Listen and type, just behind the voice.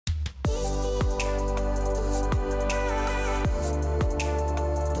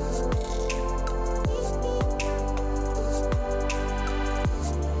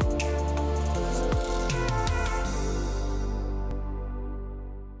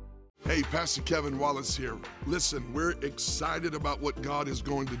Hey, Pastor Kevin Wallace here. Listen, we're excited about what God is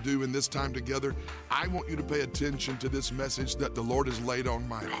going to do in this time together. I want you to pay attention to this message that the Lord has laid on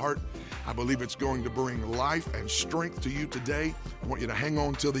my heart. I believe it's going to bring life and strength to you today. I want you to hang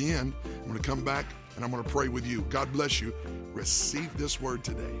on till the end. I'm going to come back and I'm going to pray with you. God bless you. Receive this word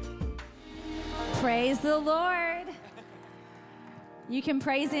today. Praise the Lord. You can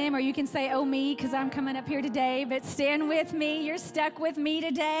praise him or you can say, oh me, because I'm coming up here today, but stand with me. You're stuck with me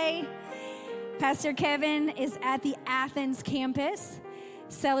today. Pastor Kevin is at the Athens campus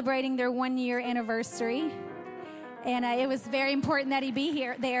celebrating their 1-year anniversary. And it was very important that he be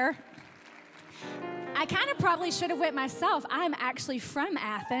there. I kind of probably should have went myself. I'm actually from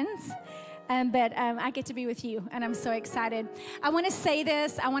Athens. But I get to be with you, and I'm so excited. I want to say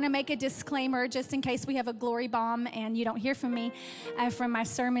this. I want to make a disclaimer just in case we have a glory bomb and you don't hear from me from my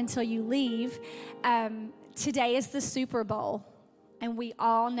sermon till you leave. Today is the Super Bowl, and we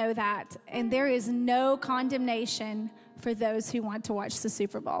all know that. And there is no condemnation for those who want to watch the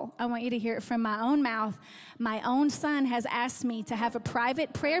Super Bowl. I want you to hear it from my own mouth. My own son has asked me to have a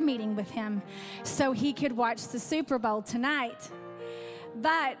private prayer meeting with him so he could watch the Super Bowl tonight.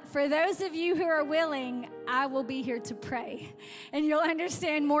 But for those of you who are willing, I will be here to pray. And you'll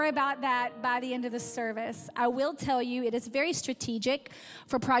understand more about that by the end of the service. I will tell you it is very strategic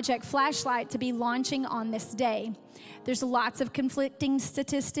for Project Flashlight to be launching on this day. There's lots of conflicting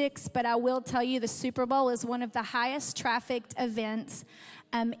statistics, but I will tell you the Super Bowl is one of the highest trafficked events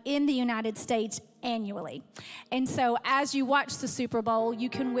in the United States annually. And so as you watch the Super Bowl, you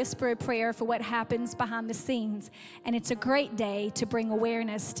can whisper a prayer for what happens behind the scenes. And it's a great day to bring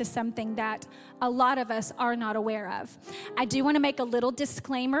awareness to something that a lot of us are not aware of. I do want to make a little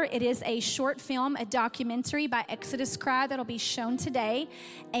disclaimer. It is a short film, a documentary by Exodus Cry that'll be shown today.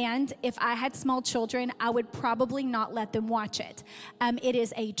 And if I had small children, I would probably not let them watch it. It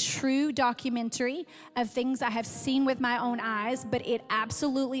is a true documentary of things I have seen with my own eyes, but it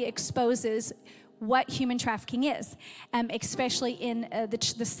absolutely exposes what human trafficking is, especially in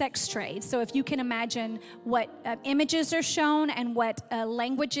the sex trade. So if you can imagine what images are shown and what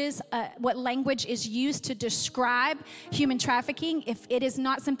language is used to describe human trafficking, if it is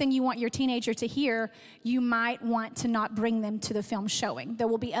not something you want your teenager to hear, you might want to not bring them to the film showing. There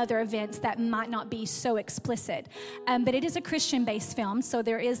will be other events that might not be so explicit. But it is a Christian-based film, so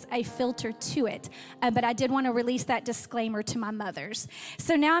there is a filter to it. But I did want to release that disclaimer to my mothers.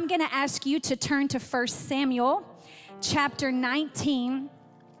 So now I'm going to ask you to turn to 1 Samuel chapter 19,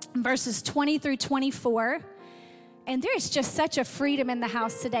 verses 20 through 24. And there's just such a freedom in the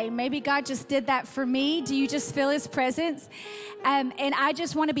house today. Maybe God just did that for me. Do you just feel his presence? And I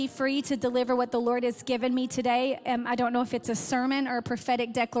just want to be free to deliver what the Lord has given me today. I don't know if it's a sermon or a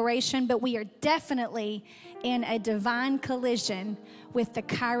prophetic declaration, but we are definitely in a divine collision with the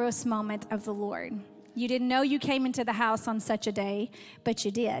Kairos moment of the Lord. You didn't know you came into the house on such a day, but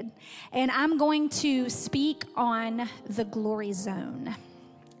you did. And I'm going to speak on the glory zone.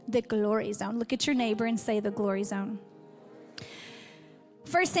 The glory zone. Look at your neighbor and say the glory zone.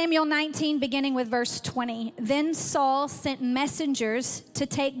 1 Samuel 19, beginning with verse 20. Then Saul sent messengers to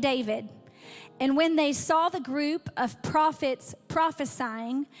take David. And when they saw the group of prophets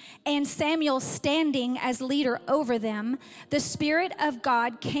prophesying and Samuel standing as leader over them, the Spirit of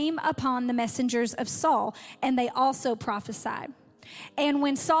God came upon the messengers of Saul, and they also prophesied. And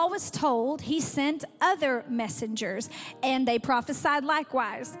when Saul was told, he sent other messengers, and they prophesied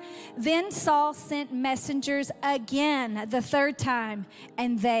likewise. Then Saul sent messengers again the third time,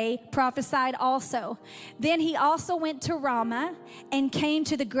 and they prophesied also. Then he also went to Ramah and came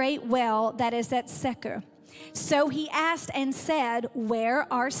to the great well that is at Secher. So he asked and said,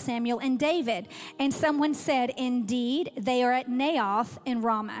 where are Samuel and David? And someone said, indeed, they are at Naioth in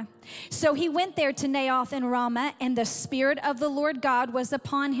Ramah. So he went there to Naioth in Ramah, and the Spirit of the Lord God was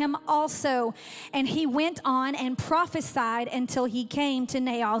upon him also. And he went on and prophesied until he came to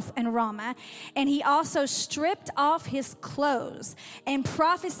Naioth in Ramah. And he also stripped off his clothes and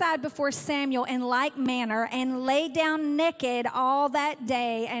prophesied before Samuel in like manner, and lay down naked all that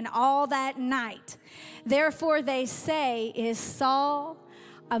day and all that night. Therefore they say, is Saul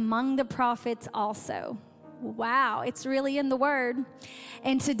among the prophets also? Wow, it's really in the Word.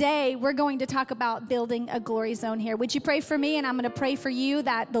 And today we're going to talk about building a glory zone here. Would you pray for me? And I'm going to pray for you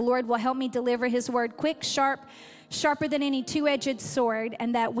that the Lord will help me deliver his word quick, sharper than any two-edged sword,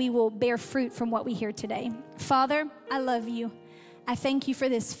 and that we will bear fruit from what we hear today. Father, I love you. I thank you for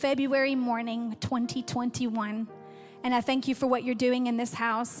this February morning, 2021. And I thank you for what you're doing in this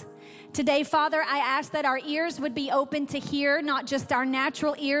house. Today, Father, I ask that our ears would be open to hear, not just our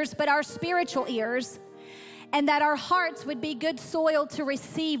natural ears, but our spiritual ears. and that our hearts would be good soil to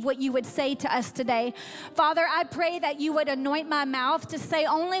receive what you would say to us today. Father, I pray that you would anoint my mouth to say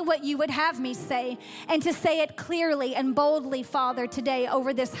only what you would have me say, and to say it clearly and boldly, Father, today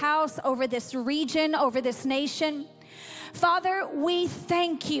over this house, over this region, over this nation. Father, we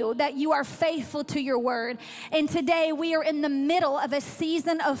thank you that you are faithful to your word. And today we are in the middle of a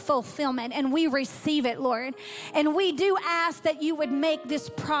season of fulfillment, and we receive it, Lord. And we do ask that you would make this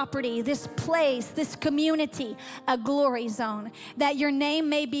property, this place, this community a glory zone, that your name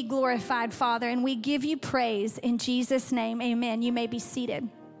may be glorified, Father. And we give you praise in Jesus' name. Amen. You may be seated.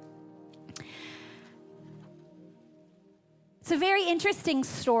 It's a very interesting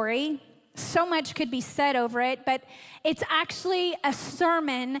story. So much could be said over it, but it's actually a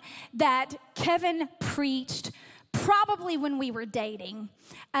sermon that Kevin preached probably when we were dating.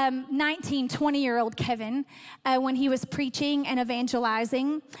 19, 20-year-old Kevin, when he was preaching and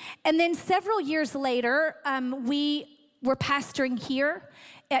evangelizing. And then several years later, we were pastoring here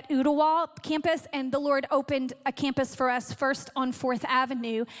at Ooltewah campus, and the Lord opened a campus for us first on 4th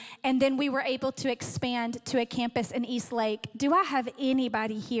Avenue, and then we were able to expand to a campus in Eastlake. Do I have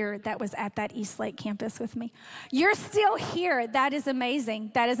anybody here that was at that Eastlake campus with me? You're still here. That is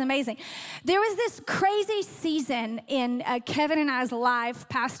amazing. That is amazing. There was this crazy season in Kevin and I's life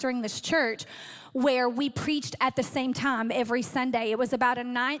pastoring this church where we preached at the same time every Sunday. It was about a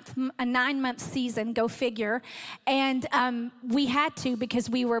 9-month season, go figure. And we had to, because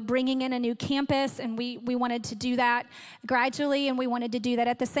we were bringing in a new campus, and we wanted to do that gradually, and we wanted to do that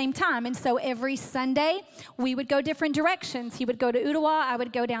at the same time. And so every Sunday, we would go different directions. He would go to Ooltewah, I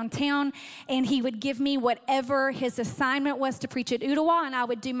would go downtown, and he would give me whatever his assignment was to preach at Ooltewah, and I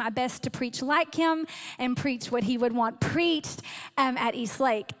would do my best to preach like him and preach what he would want preached at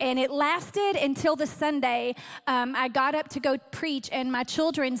Eastlake. And it lasted until the Sunday I got up to go preach, and my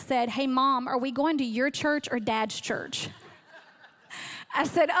children said, "Hey, Mom, are we going to your church or Dad's church?" I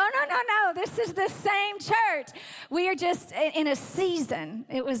said, "Oh, no, this is the same church. We are just in a season."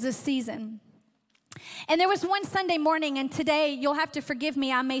 It was a season. And there was one Sunday morning, and today, you'll have to forgive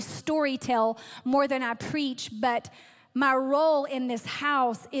me, I may story tell more than I preach, but my role in this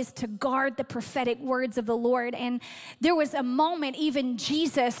house is to guard the prophetic words of the Lord. And there was a moment, even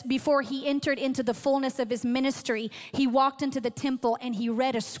Jesus, before he entered into the fullness of his ministry, he walked into the temple and he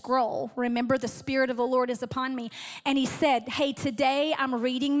read a scroll. Remember, the Spirit of the Lord is upon me. And he said, "Hey, today I'm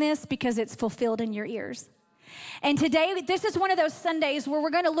reading this because it's fulfilled in your ears." And today, this is one of those Sundays where we're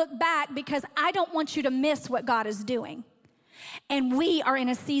going to look back, because I don't want you to miss what God is doing. And we are in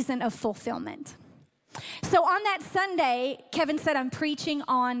a season of fulfillment. So on that Sunday, Kevin said, "I'm preaching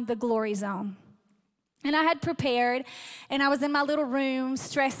on the glory zone." And I had prepared, and I was in my little room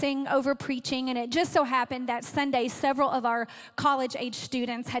stressing over preaching, and it just so happened that Sunday, several of our college-age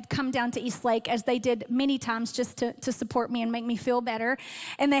students had come down to Eastlake, as they did many times, just to support me and make me feel better.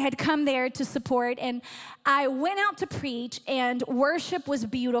 And they had come there to support, and I went out to preach, and worship was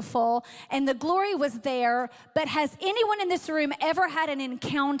beautiful, and the glory was there. But has anyone in this room ever had an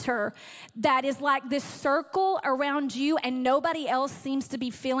encounter that is like this circle around you, and nobody else seems to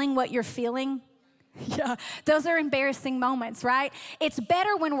be feeling what you're feeling? Yeah, those are embarrassing moments, right? It's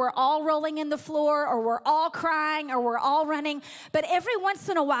better when we're all rolling in the floor, or we're all crying, or we're all running. But every once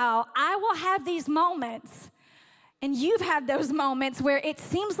in a while, I will have these moments, and you've had those moments where it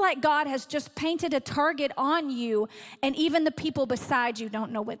seems like God has just painted a target on you, and even the people beside you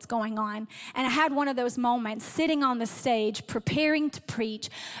don't know what's going on. And I had one of those moments sitting on the stage, preparing to preach.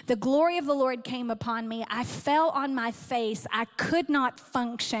 The glory of the Lord came upon me. I fell on my face. I could not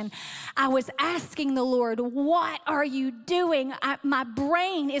function. I was asking the Lord, "What are you doing?" My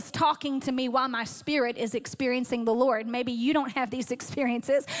brain is talking to me while my spirit is experiencing the Lord. Maybe you don't have these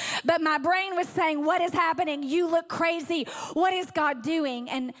experiences, but my brain was saying, "What is happening? You look crazy. What is God doing?"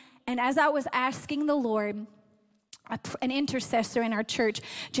 And as I was asking the Lord, an intercessor in our church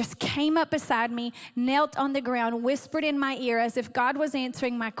just came up beside me, knelt on the ground, whispered in my ear as if God was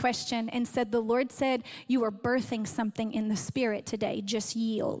answering my question, and said, "The Lord said, you are birthing something in the spirit today. Just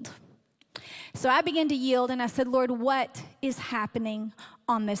yield." So I began to yield, and I said, "Lord, what is happening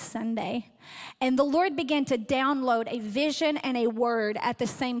on this Sunday?" And the Lord began to download a vision and a word at the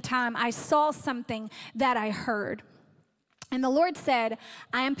same time. I saw something that I heard. And the Lord said,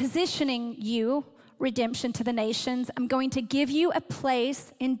 "I am positioning you, Redemption to the Nations. I'm going to give you a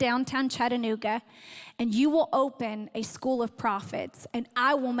place in downtown Chattanooga, and you will open a school of prophets, and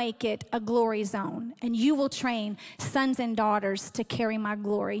I will make it a glory zone, and you will train sons and daughters to carry my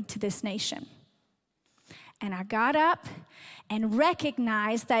glory to this nation." And I got up and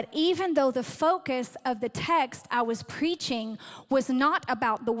recognized that even though the focus of the text I was preaching was not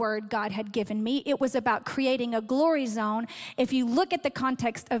about the word God had given me, it was about creating a glory zone. If you look at the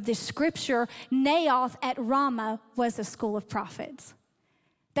context of this scripture, Naioth at Ramah was a school of prophets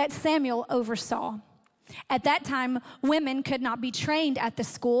that Samuel oversaw. At that time, women could not be trained at the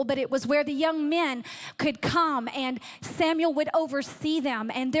school, but it was where the young men could come, and Samuel would oversee them.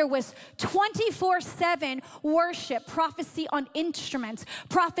 And there was 24/7 worship, prophecy on instruments,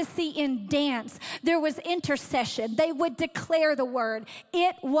 prophecy in dance. There was intercession. They would declare the word.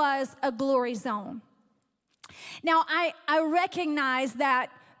 It was a glory zone. Now, I recognize that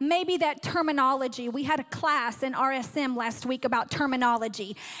maybe that terminology, we had a class in RSM last week about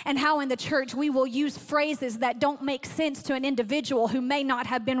terminology and how in the church we will use phrases that don't make sense to an individual who may not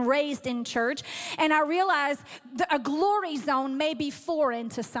have been raised in church. And I realize a glory zone may be foreign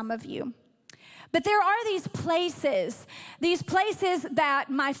to some of you. But there are these places that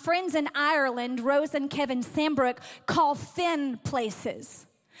my friends in Ireland, Rose and Kevin Sambrook, call thin places.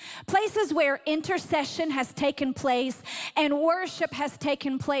 Places where intercession has taken place and worship has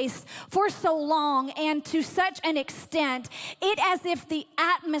taken place for so long and to such an extent, it as if the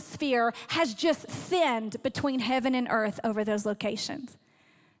atmosphere has just thinned between heaven and earth over those locations.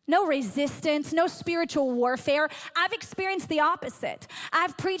 No resistance, no spiritual warfare. I've experienced the opposite.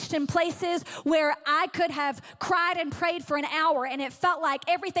 I've preached in places where I could have cried and prayed for an hour and it felt like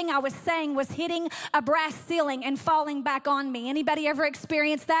everything I was saying was hitting a brass ceiling and falling back on me. Anybody ever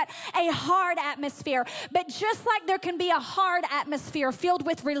experienced that? A hard atmosphere. But just like there can be a hard atmosphere filled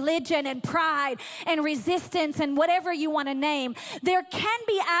with religion and pride and resistance and whatever you want to name, there can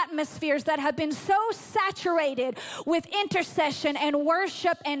be atmospheres that have been so saturated with intercession and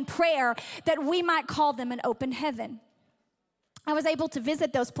worship and prayer that we might call them an open heaven. I was able to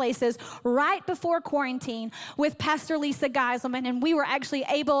visit those places right before quarantine with Pastor Lisa Geiselman, and we were actually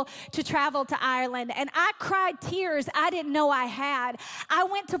able to travel to Ireland, and I cried tears I didn't know I had. I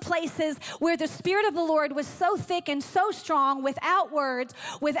went to places where the Spirit of the Lord was so thick and so strong, without words,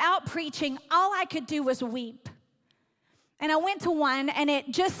 without preaching, all I could do was weep. And I went to one, and it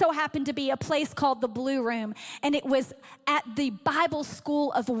just so happened to be a place called the Blue Room. And it was at the Bible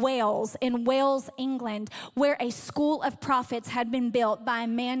School of Wales in Wales, England, where a school of prophets had been built by a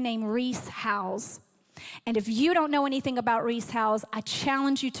man named Rees Howells. And if you don't know anything about Rees Howells, I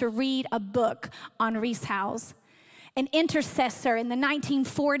challenge you to read a book on Rees Howells. An intercessor in the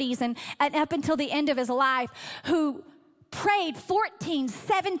 1940s and up until the end of his life who prayed 14,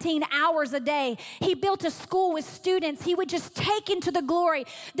 17 hours a day. He built a school with students he would just take into the glory.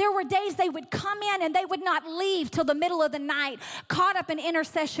 There were days they would come in and they would not leave till the middle of the night, caught up in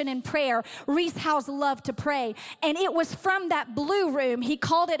intercession and prayer. Rees Howells loved to pray. And it was from that Blue Room, he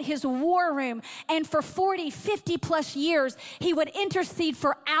called it his war room. And for 40, 50 plus years, he would intercede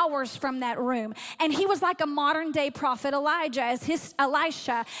for hours from that room. And he was like a modern day prophet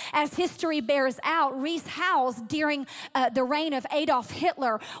Elisha, as history bears out. Rees Howells, during the reign of Adolf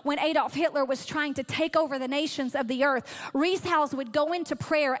Hitler, when Adolf Hitler was trying to take over the nations of the earth, Rees Howells would go into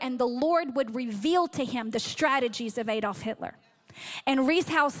prayer and the Lord would reveal to him the strategies of Adolf Hitler. And Rees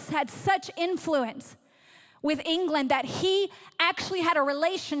Howells had such influence with England that he actually had a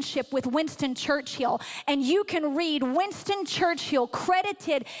relationship with Winston Churchill. And you can read Winston Churchill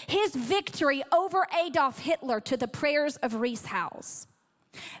credited his victory over Adolf Hitler to the prayers of Rees Howells.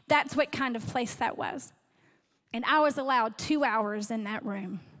 That's what kind of place that was. And I was allowed 2 hours in that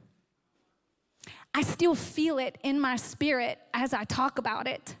room. I still feel it in my spirit as I talk about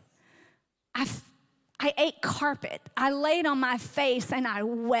it. I ate carpet. I laid on my face and I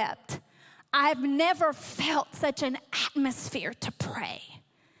wept. I've never felt such an atmosphere to pray.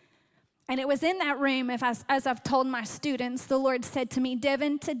 And it was in that room, as I've told my students, the Lord said to me,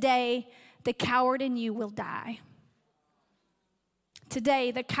 Devin, today the coward in you will die.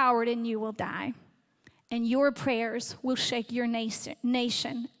 Today the coward in you will die. And your prayers will shake your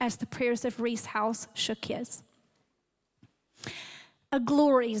nation as the prayers of Rees Howells shook his. A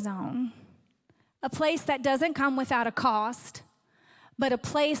glory zone, a place that doesn't come without a cost, but a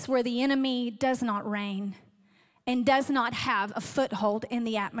place where the enemy does not reign and does not have a foothold in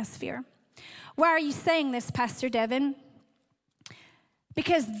the atmosphere. Why are you saying this, Pastor Devin?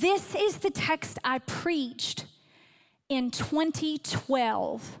 Because this is the text I preached in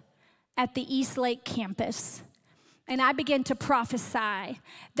 2012 at the Eastlake campus. And I began to prophesy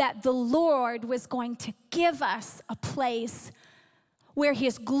that the Lord was going to give us a place where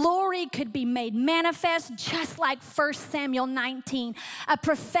his glory could be made manifest, just like 1 Samuel 19, a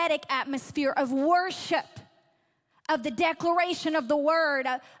prophetic atmosphere of worship, of the declaration of the word,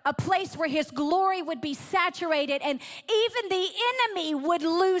 a place where his glory would be saturated, and even the enemy would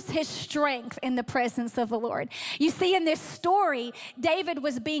lose his strength in the presence of the Lord. You see, in this story, David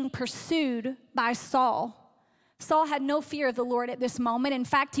was being pursued by Saul. Saul had no fear of the Lord at this moment. In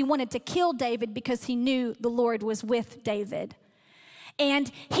fact, he wanted to kill David because he knew the Lord was with David.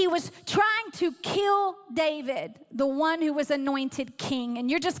 And he was trying to kill David, the one who was anointed king. And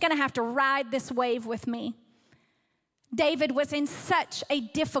you're just going to have to ride this wave with me. David was in such a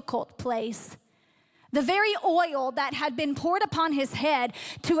difficult place. The very oil that had been poured upon his head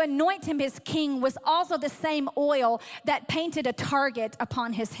to anoint him as king was also the same oil that painted a target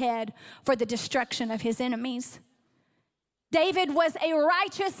upon his head for the destruction of his enemies. David was a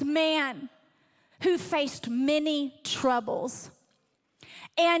righteous man who faced many troubles.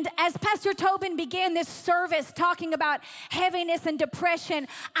 And as Pastor Tobin began this service talking about heaviness and depression,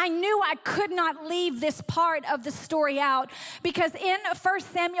 I knew I could not leave this part of the story out, because in 1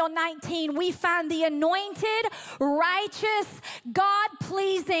 Samuel 19, we find the anointed, righteous,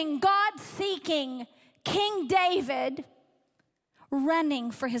 God-pleasing, God-seeking King David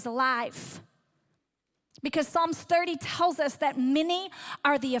running for his life. Because Psalms 30 tells us that many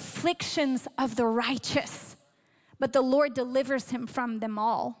are the afflictions of the righteous, but the Lord delivers him from them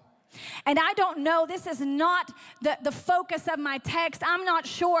all. And I don't know, this is not the focus of my text. I'm not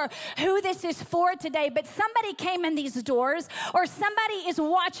sure who this is for today, but somebody came in these doors, or somebody is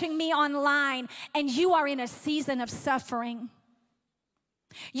watching me online, and you are in a season of suffering.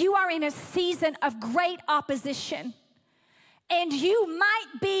 You are in a season of great opposition. And you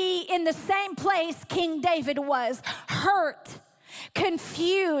might be in the same place King David was, hurt,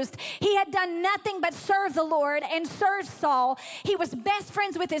 confused. He had done nothing but serve the Lord and serve Saul. He was best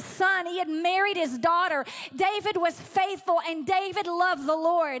friends with his son. He had married his daughter. David was faithful, and David loved the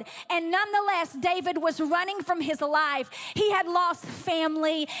Lord. And nonetheless, David was running from his life. He had lost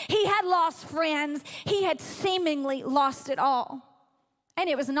family. He had lost friends. He had seemingly lost it all. And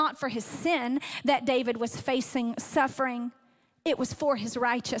it was not for his sin that David was facing suffering. It was for his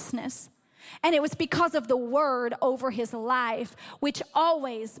righteousness. And it was because of the word over his life, which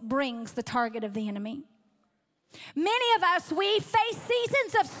always brings the target of the enemy. Many of us, we face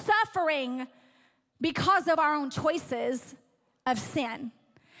seasons of suffering because of our own choices of sin.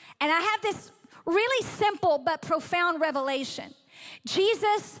 And I have this really simple but profound revelation.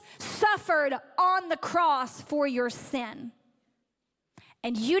 Jesus suffered on the cross for your sin.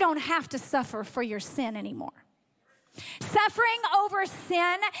 And you don't have to suffer for your sin anymore. Suffering over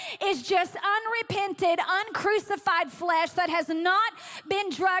sin is just unrepented, uncrucified flesh that has not been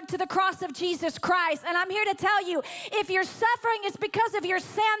dragged to the cross of Jesus Christ. And I'm here to tell you, if your suffering is because of your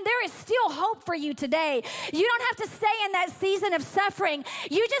sin, there is still hope for you today. You don't have to stay in that season of suffering.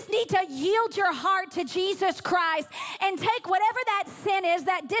 You just need to yield your heart to Jesus Christ and take whatever that sin is,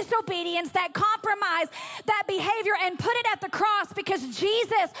 that disobedience, that compromise, that behavior, and put it at the cross, because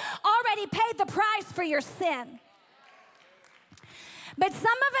Jesus already paid the price for your sin. But some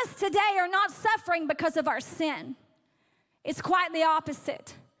of us today are not suffering because of our sin. It's quite the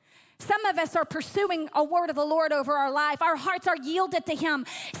opposite. Some of us are pursuing a word of the Lord over our life. Our hearts are yielded to Him.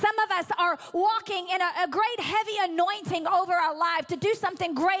 Some of us are walking in a great heavy anointing over our life to do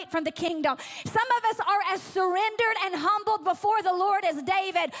something great from the kingdom. Some of us are as surrendered and humbled before the Lord as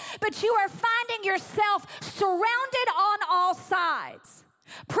David, but you are finding yourself surrounded on all sides.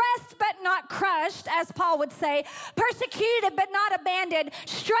 Pressed but not crushed, as Paul would say. Persecuted but not abandoned.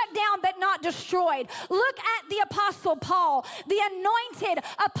 Struck down but not destroyed. Look at the Apostle Paul, the anointed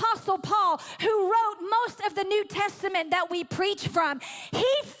Apostle Paul, who wrote most of the New Testament that we preach from.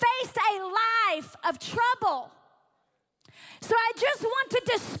 He faced a life of trouble. So I just want to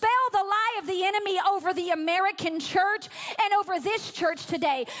dispel the lie of the enemy over the American church and over this church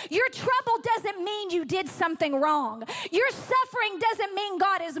today. Your trouble doesn't mean you did something wrong. Your suffering doesn't mean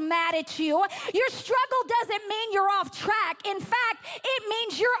God is mad at you. Your struggle doesn't mean you're off track. In fact, it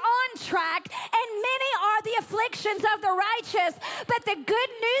means you're on track, and many are the afflictions of the righteous. But the good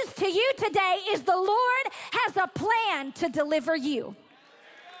news to you today is the Lord has a plan to deliver you.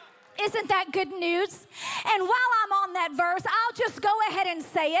 Isn't that good news? And while I'm on that verse, I'll just go ahead and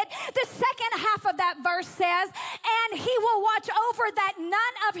say it. The second half of that verse says, and He will watch over that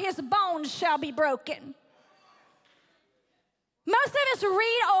none of His bones shall be broken. Most of us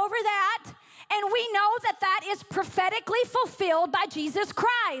read over that And we know that that is prophetically fulfilled by Jesus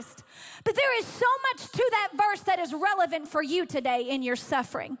Christ. But there is so much to that verse that is relevant for you today in your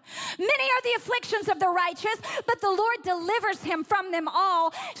suffering. Many are the afflictions of the righteous, but the Lord delivers him from them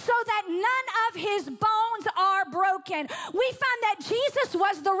all, so that none of his bones are broken. We find that Jesus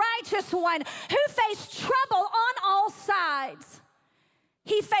was the righteous one who faced trouble on all sides.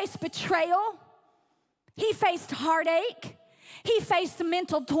 He faced betrayal. He faced heartache. He faced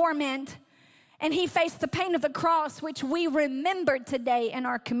mental torment. And he faced the pain of the cross, which we remembered today in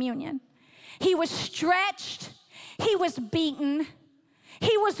our communion. He was stretched. He was beaten.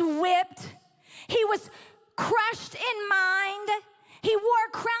 He was whipped. He was crushed in mind. He wore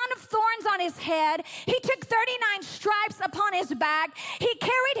a crown of thorns on his head. He took 39 stripes upon his back. He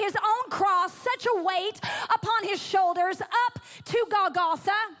carried his own cross, such a weight upon his shoulders, up to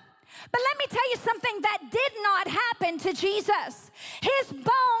Golgotha. But let me tell you something that did not happen to Jesus. His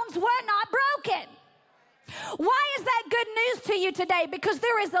bones were not broken. Why is that good news to you today? Because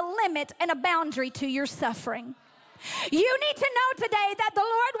there is a limit and a boundary to your suffering. You need to know today that the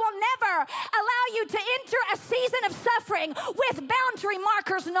Lord will never allow you to enter a season of suffering with boundary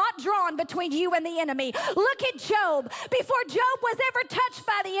markers not drawn between you and the enemy. Look at Job. Before Job was ever touched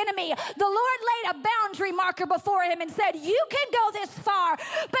by the enemy, the Lord laid a boundary marker before him and said, you can go this far,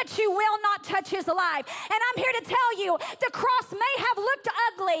 but you will not touch his life. And I'm here to tell you, the cross may have looked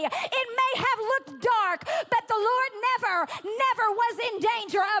ugly. It may have looked dark, but the Lord never was in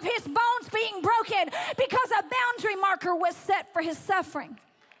danger of his bones being broken because a boundary marker was set for his suffering.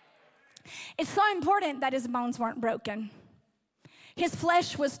 It's so important that his bones weren't broken. His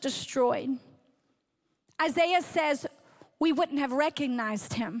flesh was destroyed. Isaiah says we wouldn't have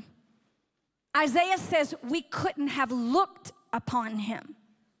recognized him. Isaiah says we couldn't have looked upon him.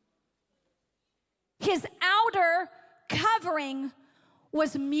 His outer covering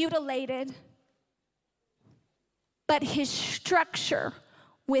was mutilated, but his structure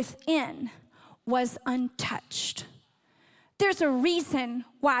within was untouched. There's a reason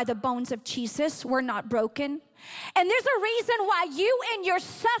why the bones of Jesus were not broken. And there's a reason why you in your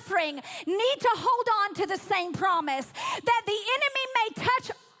suffering need to hold on to the same promise, that the enemy may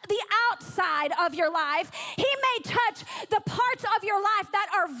touch the outside of your life. He may touch the parts of your life that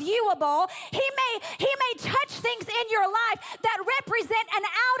are viewable. He may touch things in your life that represent an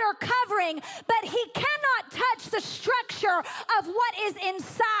outer covering, but he cannot touch the structure of what is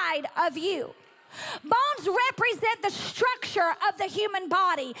inside of you. Bones represent the structure of the human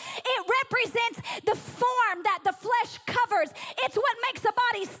body. It represents the form that the flesh covers. It's what makes the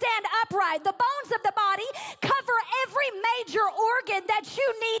body stand upright. The bones of the body cover every major organ that you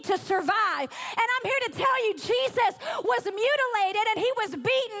need to survive. And I'm here to tell you, Jesus was mutilated and he was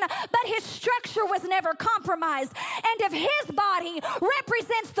beaten, but his structure was never compromised. And if his body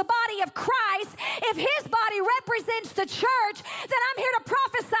represents the body of Christ, if his body represents the church, then I'm here to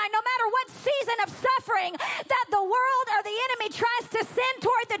prophesy, no matter what season of suffering that the world or the enemy tries to send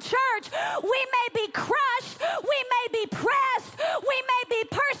toward the church, we may be crushed, we may be pressed, we may be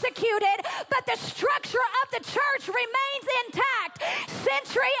persecuted, but the structure of the church remains intact.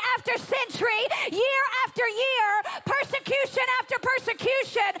 Century after century, year after year, persecution after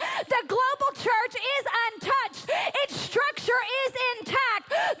persecution, the global church is untouched. Its structure is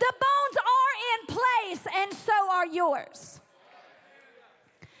intact. The bones are in place, and so are yours.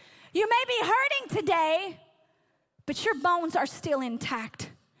 You may be hurting today, but your bones are still intact.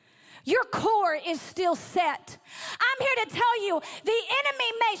 Your core is still set. I'm here to tell you, the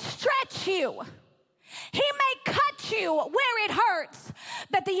enemy may stretch you. He may cut you where it hurts,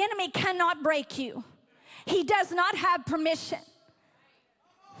 but the enemy cannot break you. He does not have permission.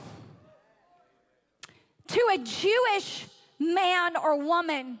 To a Jewish man or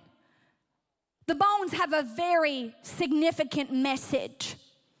woman, the bones have a very significant message.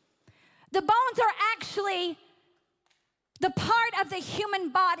 The bones are actually the part of the human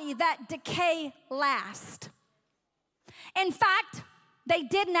body that decay last. In fact, they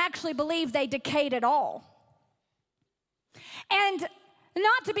didn't actually believe they decayed at all. And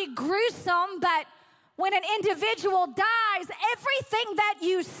not to be gruesome, but when an individual dies, everything that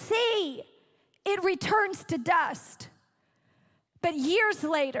you see, it returns to dust. But years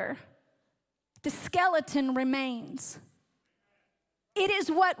later, the skeleton remains. It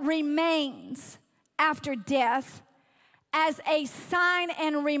is what remains after death as a sign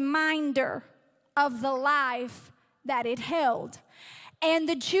and reminder of the life that it held. And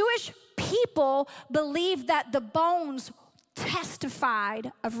the Jewish people believed that the bones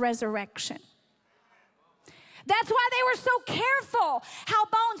testified of resurrection. That's why they were so careful how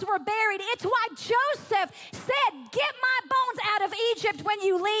bones were buried. It's why Joseph said, "Get my bones out of Egypt when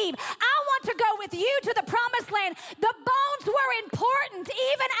you leave. I want to go with you to the promised land. The bones were important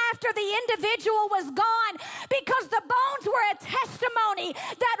even after the individual was gone, because the bones were a testimony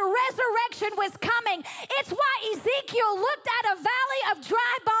that resurrection was coming. It's why Ezekiel looked at a valley of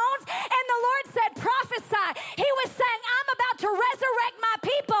dry bones and the Lord said, prophesy. He was saying, I'm about to resurrect my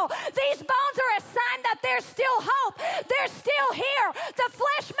people. These bones are a sign that there's still hope. They're still here. The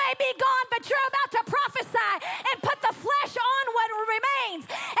flesh may be gone, but you're about to prophesy and put the flesh on what remains.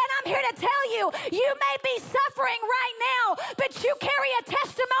 And I'm here to tell you, you may be suffering right now, but you carry a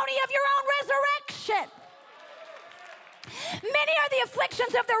testimony of your own resurrection. Many are the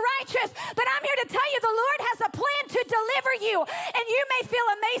afflictions of the righteous, but I'm here to tell you the Lord has a plan to deliver you. And you may feel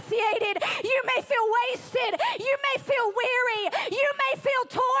emaciated, you may feel wasted, you may feel weary, you may feel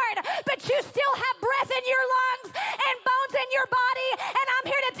torn, but you still have breath in your lungs and bones in your body. And I'm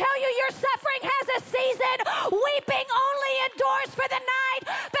here to tell you your suffering has a season. Weeping only endures for the night,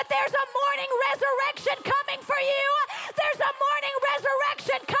 but there's a morning resurrection coming for you. There's a morning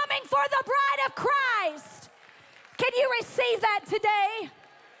resurrection coming for the bride of Christ. Can you receive that today?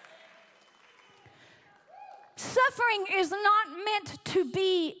 Suffering is not meant to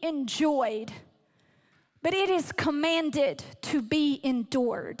be enjoyed, but it is commanded to be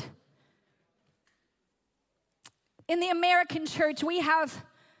endured. In the American church, we have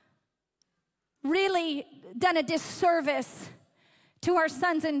really done a disservice to our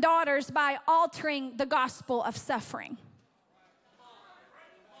sons and daughters by altering the gospel of suffering.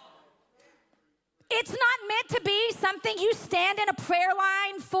 It's not meant to be something you stand in a prayer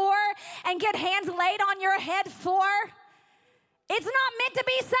line for and get hands laid on your head for. It's not meant to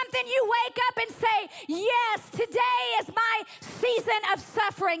be something you wake up and say, yes, today is my season of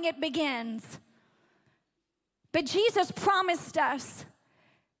suffering, it begins. But Jesus promised us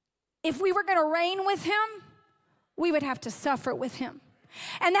if we were going to reign with him, we would have to suffer with him.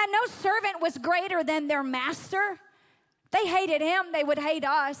 And that no servant was greater than their master. They hated him, they would hate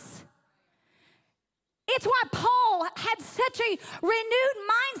us. It's why Paul had such a renewed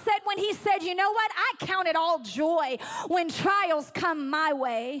mindset when he said, you know what? I count it all joy when trials come my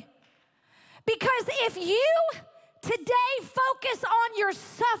way. Because if you today focus on your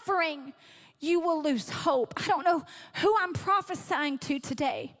suffering, you will lose hope. I don't know who I'm prophesying to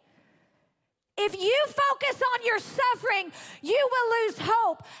today. If you focus on your suffering, you will lose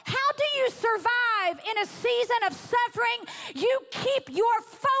hope. How do you survive in a season of suffering? You keep your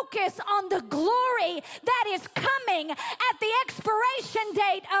focus on the glory that is coming at the expiration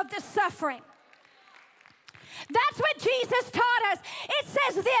date of the suffering. That's what Jesus taught us. It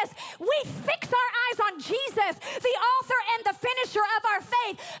says this, we fix our eyes on Jesus, the author and the finisher of our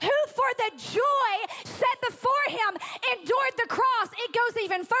faith, who for the joy set before him endured the cross. It goes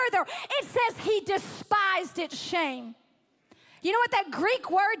even further. It says he despised its shame. You know what that Greek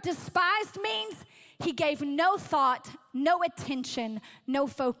word despised means? He gave no thought, no attention, no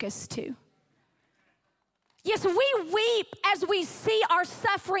focus to. Yes, we weep as we see our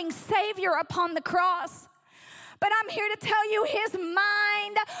suffering Savior upon the cross. But I'm here to tell you his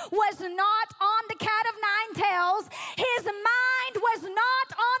mind was not on the cat of nine tails. His mind was not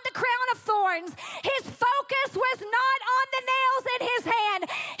on the crown of thorns. His focus was not on the nails in his hand.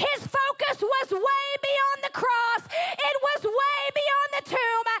 His focus was way beyond the cross. It was way beyond the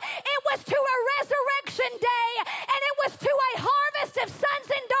tomb. It was to a resurrection day, and it was to a harvest of sons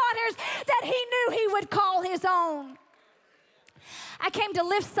and daughters that he knew he would call his own. I came to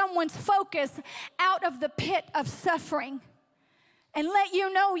lift someone's focus out of the pit of suffering and let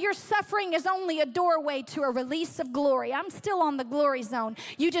you know your suffering is only a doorway to a release of glory. I'm still on the glory zone.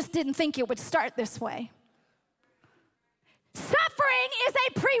 You just didn't think it would start this way. Suffering is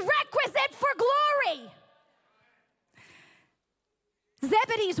a prerequisite for glory.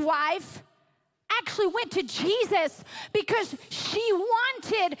 Zebedee's wife actually went to Jesus because she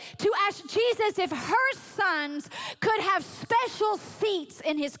wanted to ask Jesus if her sons could have special seats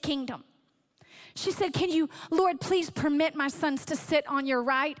in his kingdom. She said, can you, Lord, please permit my sons to sit on your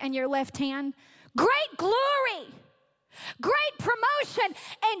right and your left hand? Great glory, great promotion.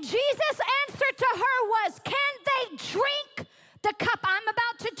 And Jesus' answer to her was, can they drink the cup I'm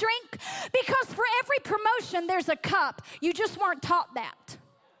about to drink? Because for every promotion, there's a cup. You just weren't taught that.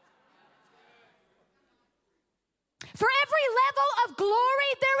 For every level of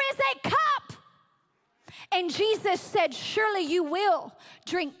glory, there is a cup. And Jesus said, surely you will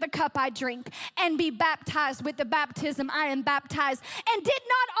drink the cup I drink and be baptized with the baptism I am baptized. And did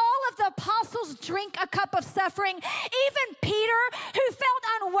not all of the apostles drink a cup of suffering? Even Peter, who felt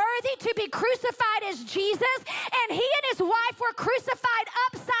unworthy to be crucified as Jesus, and he and his wife were crucified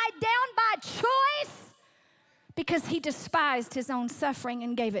upside down by choice because he despised his own suffering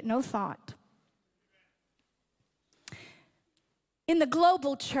and gave it no thought. In the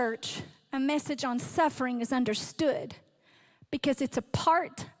global church, a message on suffering is understood because it's a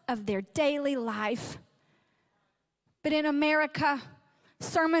part of their daily life. But in America,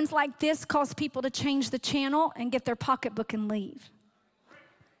 sermons like this cause people to change the channel and get their pocketbook and leave.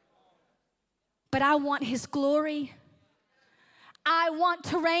 But I want his glory. I want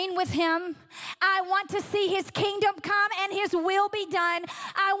to reign with him. I want to see his kingdom come and his will be done.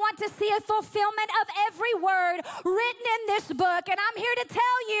 I want to see a fulfillment of every word written in this book. And I'm here to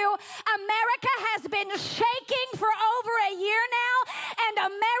tell you, America has been shaking for over a year now, and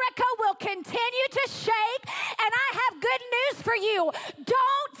America will continue to shake. And I have good news for you.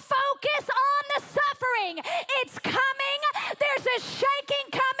 Don't focus on the suffering. It's coming. There's a shaking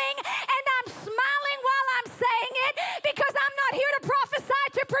coming, and I'm smiling while I'm saying it because I'm not here to prophesy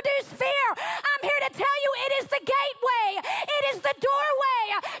to produce fear. I'm here to tell you it is the gateway. It is the doorway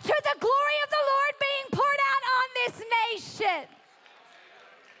to the glory of the Lord being poured out on this nation.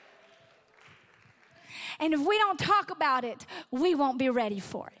 And if we don't talk about it, we won't be ready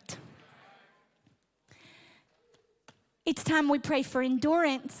for it. It's time we pray for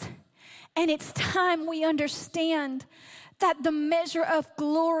endurance. And it's time we understand that the measure of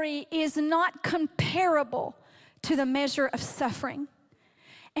glory is not comparable to the measure of suffering.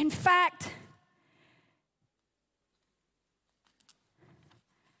 In fact,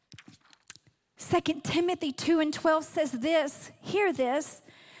 Second Timothy 2:12 says this, hear this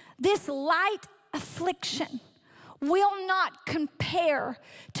light affliction will not compare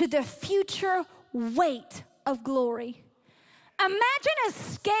to the future weight of glory. Imagine a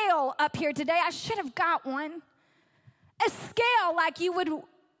scale up here today. I should have got one. A scale like you would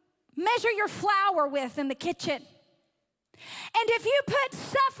measure your flour with in the kitchen. And if you put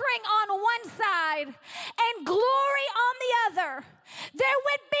suffering on one side and glory on the other, there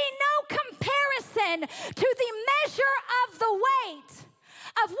would be no comparison to the measure of the weight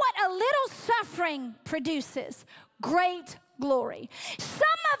of what a little suffering produces. Great glory.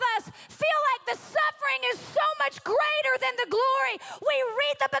 Some of us feel like the suffering is so much greater than the glory. We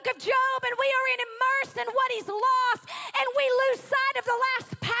read the book of Job and we are immersed in what he's lost, and we lose sight of the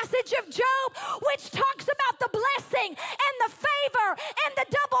last passage of Job, which talks about the blessing and the favor and the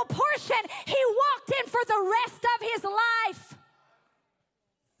double portion he walked in for the rest of his life.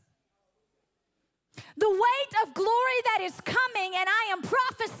 The weight of glory that is coming, and I am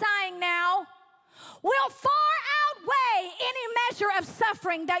prophesying now, will far outweigh any measure of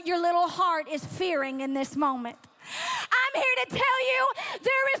suffering that your little heart is fearing in this moment. I'm here to tell you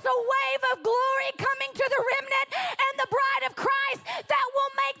there is a wave of glory coming to the remnant and the bride of Christ that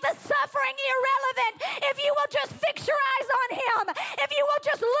will make the suffering irrelevant if you will just fix your eyes on him, if you will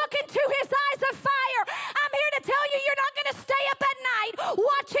just look into his eyes of fire. I'm here to tell you you're not going to stay up at night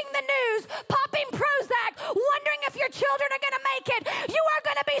watching the news, popping Prozac, wondering if your children are going to make it. You are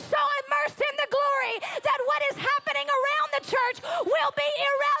going to be so immersed in the glory that what is happening around the church will be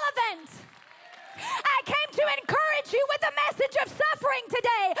irrelevant. I came to encourage you with a message of suffering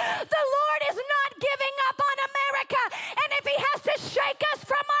today. The Lord is not giving up on America, and if he has to shake us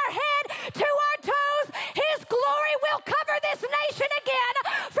from our head to our toes, his glory will cover this nation again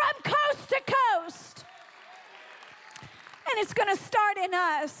from coast to coast. And it's going to start in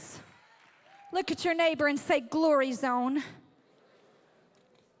us. Look at your neighbor and say, glory zone.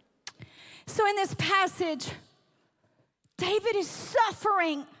 So in this passage, David is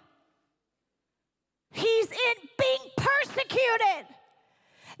suffering. He's being persecuted.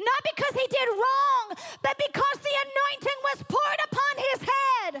 Not because he did wrong, but because the anointing was poured upon his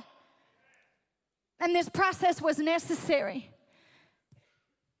head. And this process was necessary.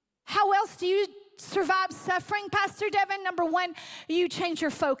 How else do you survive suffering, Pastor Devin? Number one, you change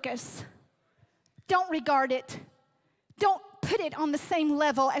your focus. Don't regard it. Don't put it on the same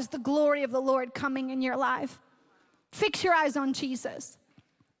level as the glory of the Lord coming in your life. Fix your eyes on Jesus.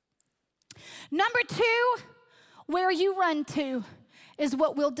 Number two, where you run to is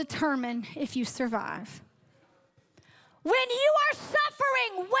what will determine if you survive. When you are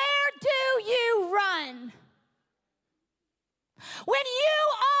suffering, where do you run? When you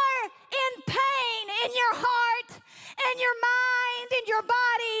are in pain in your heart, in your mind, in your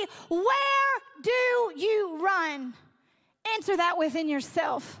body, where do you run? Answer that within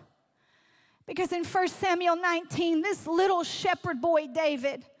yourself. Because in 1 Samuel 19, this little shepherd boy,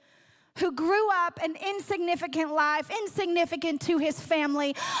 David, who grew up an insignificant life, insignificant to his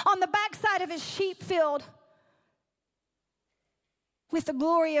family, on the backside of his sheep field, with the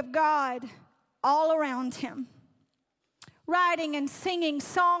glory of God all around him, writing and singing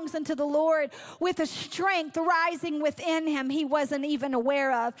songs unto the Lord with a strength rising within him he wasn't even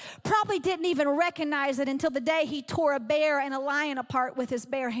aware of. Probably didn't even recognize it until the day he tore a bear and a lion apart with his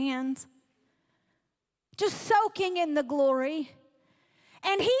bare hands. Just soaking in the glory.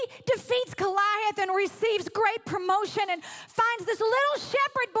 And he defeats Goliath and receives great promotion and finds this little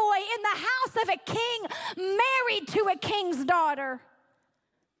shepherd boy in the house of a king, married to a king's daughter.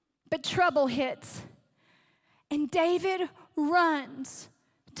 But trouble hits. And David runs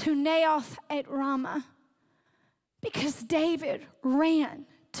to Naioth at Ramah because David ran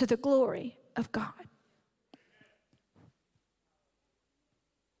to the glory of God.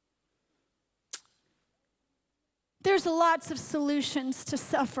 There's lots of solutions to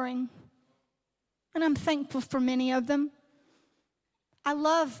suffering, and I'm thankful for many of them. I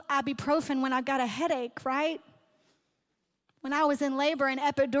love ibuprofen when I got a headache, right? When I was in labor, an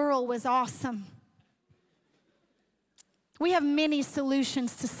epidural was awesome. We have many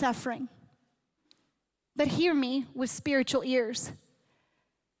solutions to suffering. But hear me with spiritual ears.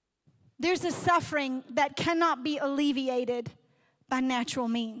 There's a suffering that cannot be alleviated by natural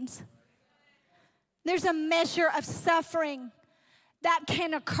means. There's a measure of suffering that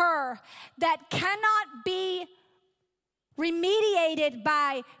can occur that cannot be remediated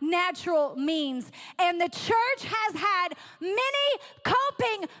by natural means. And the church has had many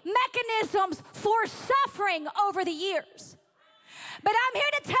coping mechanisms for suffering over the years. But I'm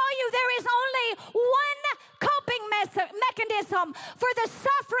here to tell you there is only one coping mechanism for the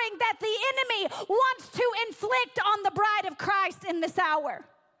suffering that the enemy wants to inflict on the bride of Christ in this hour.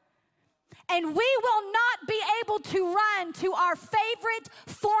 And we will not be able to run to our favorite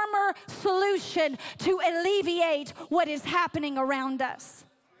former solution to alleviate what is happening around us.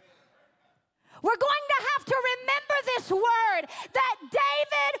 We're going to have to remember this word that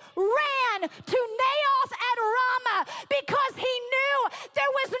David ran to Naioth at Ramah because he knew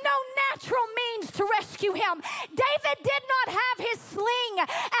there was no natural means to rescue him. David did not have his sling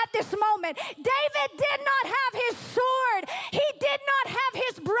at this moment. David did not have his sword. He did not have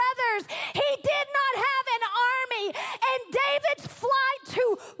his brothers. He did not have an army. And David's flight to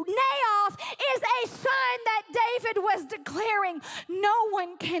Naioth is a sign that David was declaring, no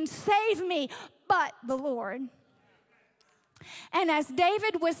one can save me but the Lord. And as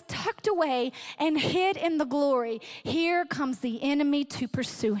David was tucked away and hid in the glory, here comes the enemy to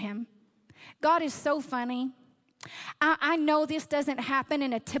pursue him. God is so funny. I know this doesn't happen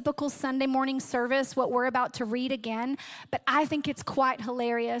in a typical Sunday morning service, what we're about to read again, but I think it's quite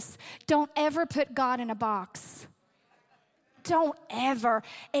hilarious. Don't ever put God in a box. Don't ever,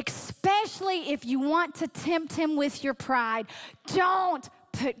 especially if you want to tempt him with your pride. Don't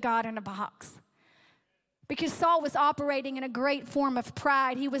put God in a box. Because Saul was operating in a great form of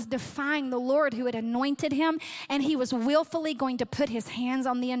pride. He was defying the Lord who had anointed him, and he was willfully going to put his hands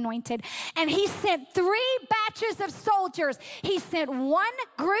on the anointed. And he sent 3 batches of soldiers. He sent one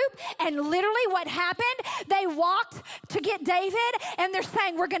group, and literally what happened, they walked to get David, and they're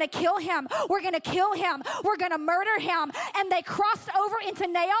saying, we're going to kill him. We're going to kill him. We're going to murder him. And they crossed over into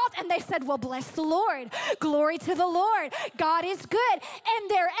Naioth, and they said, well, bless the Lord. Glory to the Lord. God is good.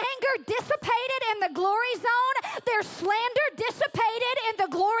 And their anger dissipated in the glory zone, their slander dissipated in the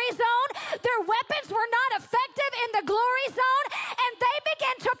glory zone, their weapons were not effective in the glory zone, and they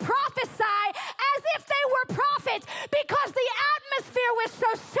began to prophesy as if they were prophets because the atmosphere was so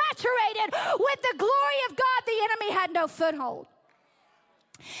saturated with the glory of God, the enemy had no foothold.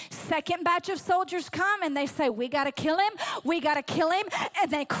 Second batch of soldiers come and they say, we got to kill him. We got to kill him. And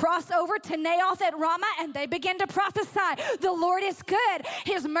they cross over to Naioth at Ramah and they begin to prophesy. The Lord is good.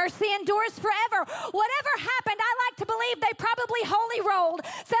 His mercy endures forever. Whatever happened, I like to believe they probably holy rolled,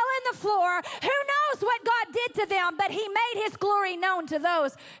 fell in the floor. Who knows what God did to them, but he made his glory known to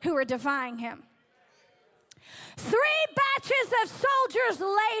those who were defying him. 3 batches of soldiers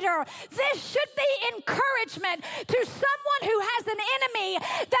later, this should be encouragement to someone who has an enemy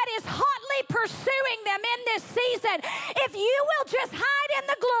that is hotly pursuing them in this season. If you will just hide in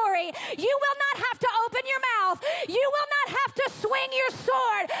the glory, you will not have to open your mouth. You will not have to swing your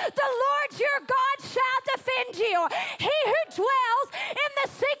sword. The Lord your God shall defend you. He who dwells in the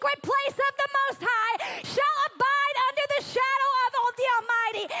secret place of the Most High shall abide under the shadow of the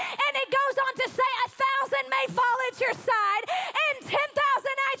Almighty. And it goes on to say, 1,000 may fall at your side and 10,000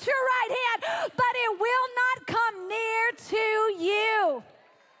 at your right hand, but it will not come near to you.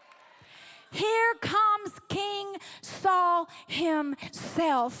 Here comes King Saul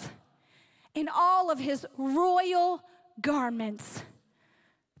himself in all of his royal garments,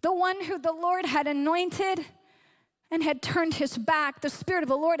 the one who the Lord had anointed and had turned his back. The Spirit of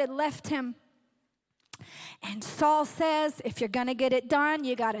the Lord had left him. And Saul says, if you're going to get it done,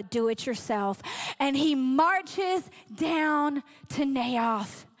 you got to do it yourself. And he marches down to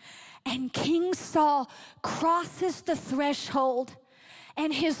Naioth. And King Saul crosses the threshold,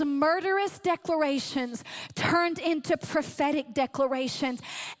 and his murderous declarations turned into prophetic declarations.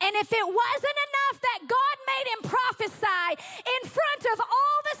 And if it wasn't enough that God made him prophesy in front of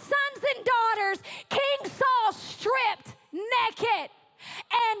all the sons and daughters, King Saul stripped naked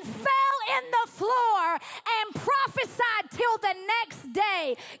and fell in the floor and prophesied till the next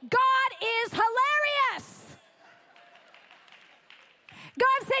day. God is hilarious.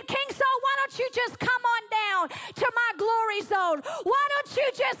 God said, King Saul, why don't you just come on down to my glory zone? Why don't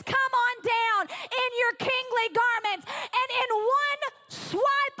you just come on down in your kingly garments? And in one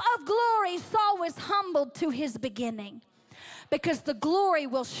swipe of glory, Saul was humbled to his beginning, because the glory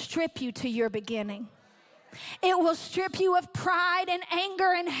will strip you to your beginning. It will strip you of pride and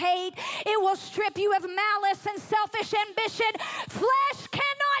anger and hate. It will strip you of malice and selfish ambition. Flesh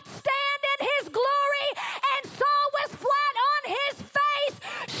cannot stand in his glory, and Saul was flat on his face,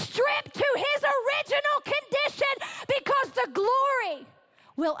 stripped to his original condition, because the glory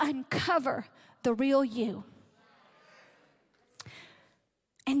will uncover the real you.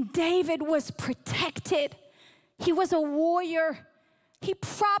 And David was protected. He was a warrior. He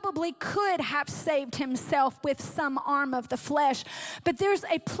probably could have saved himself with some arm of the flesh, but there's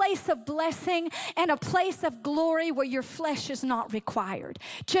a place of blessing and a place of glory where your flesh is not required.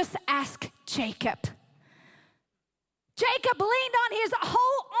 Just ask Jacob. Jacob leaned on his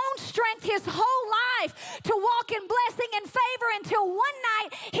whole own strength his whole life to walk in blessing and favor, until one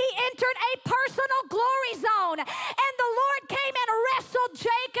night he entered a personal glory zone, and the Lord came and wrestled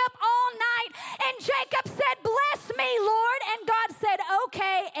Jacob all night, and Jacob said, "Bless me, Lord," and God said,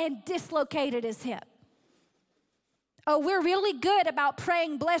 "Okay," and dislocated his hip. Oh, we're really good about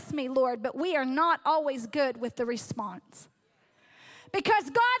praying, "Bless me, Lord," but we are not always good with the response. Because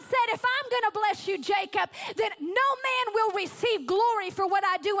God said, if I'm going to bless you, Jacob, then no man will receive glory for what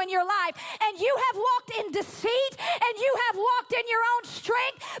I do in your life. And you have walked in deceit, and you have walked in your own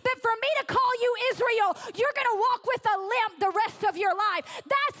strength. But for me to call you Israel, you're going to walk with a limp the rest of your life.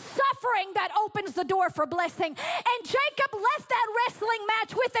 That's suffering that opens the door for blessing. And Jacob left that wrestling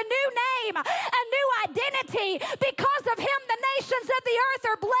match with a new name, a new identity. Because of him, the nations of the earth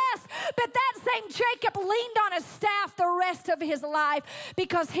are blessed. But that same Jacob leaned on a staff the rest of his life,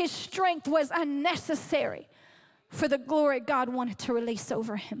 because his strength was unnecessary for the glory God wanted to release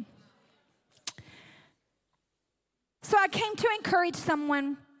over him. So I came to encourage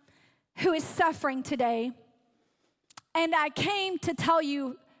someone who is suffering today, and I came to tell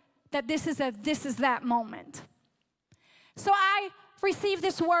you that this is that moment. So I received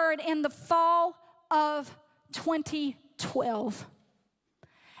this word in the fall of 2012.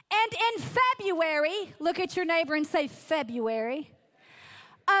 And in February, look at your neighbor and say February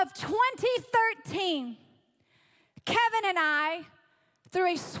of 2013, Kevin and I,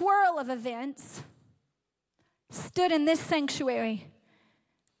 through a swirl of events, stood in this sanctuary.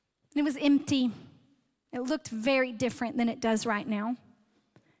 It was empty. It looked very different than it does right now.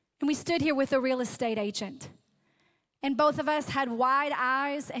 And we stood here with a real estate agent. And both of us had wide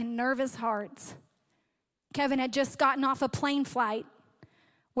eyes and nervous hearts. Kevin had just gotten off a plane flight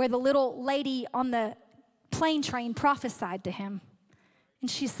where the little lady on the plane train prophesied to him. And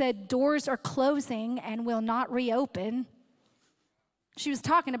she said, "Doors are closing and will not reopen." She was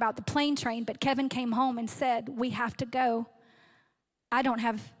talking about the plane train, but Kevin came home and said, "We have to go. I don't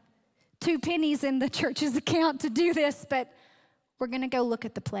have 2 pennies in the church's account to do this, but we're going to go look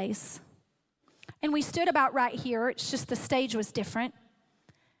at the place." And we stood about right here. It's just the stage was different.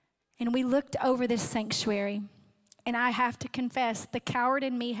 And we looked over this sanctuary. And I have to confess, the coward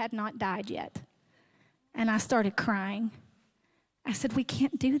in me had not died yet. And I started crying. I said, "We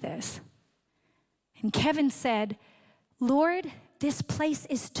can't do this." And Kevin said, "Lord, this place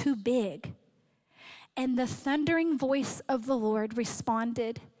is too big." And the thundering voice of the Lord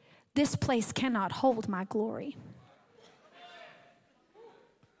responded, "This place cannot hold my glory."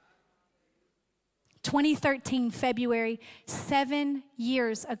 2013, February, 7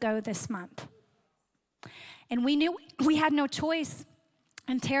 years ago this month. And we knew we had no choice.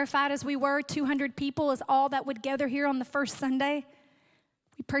 And terrified as we were, 200 people is all that would gather here on the first Sunday.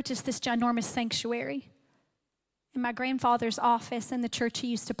 We purchased this ginormous sanctuary in my grandfather's office in the church he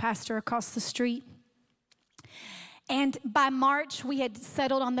used to pastor across the street. And by March, we had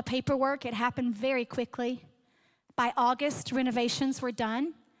settled on the paperwork. It happened very quickly. By August, renovations were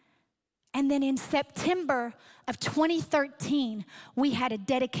done. And then in September of 2013, we had a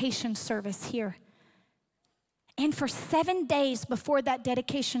dedication service here. And for 7 days before that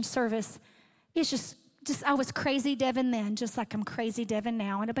dedication service, it's just I was crazy Devin then, just like I'm crazy Devin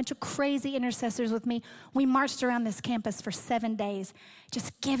now, and a bunch of crazy intercessors with me. We marched around this campus for 7 days,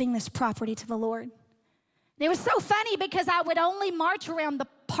 just giving this property to the Lord. And it was so funny because I would only march around the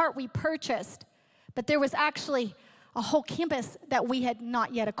part we purchased, but there was actually a whole campus that we had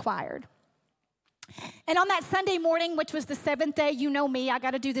not yet acquired. And on that Sunday morning, which was the 7th day, you know me, I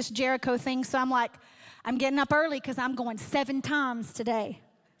got to do this Jericho thing, so I'm like, I'm getting up early because I'm going 7 times today.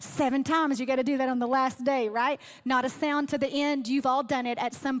 7 times, you got to do that on the last day, right? Not a sound to the end. You've all done it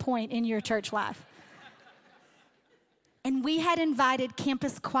at some point in your church life. And we had invited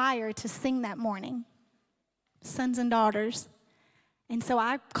campus choir to sing that morning, sons and daughters. And so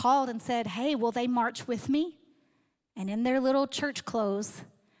I called and said, hey, will they march with me? And in their little church clothes,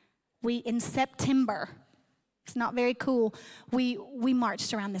 in September, it's not very cool, we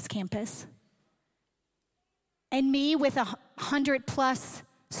marched around this campus. And me with 100 plus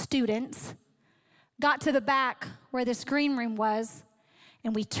students got to the back where this green room was,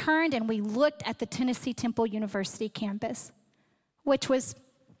 and we turned and we looked at the Tennessee Temple University campus, which was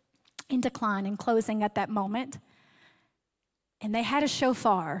in decline and closing at that moment. And they had a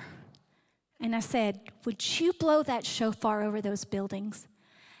shofar. And I said, would you blow that shofar over those buildings?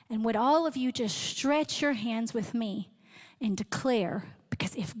 And would all of you just stretch your hands with me and declare,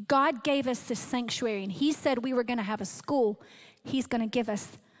 because if God gave us this sanctuary and he said we were going to have a school, he's going to give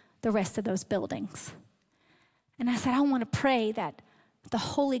us the rest of those buildings. And I said, I want to pray that the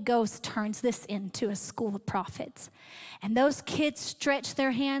Holy Ghost turns this into a school of prophets. And those kids stretched their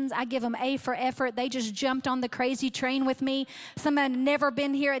hands. I give them A for effort. They just jumped on the crazy train with me. Some had never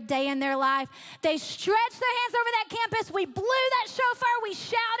been here a day in their life. They stretched their hands over that campus. We blew that shofar. We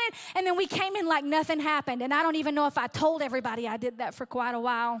shouted. And then we came in like nothing happened. And I don't even know if I told everybody I did that for quite a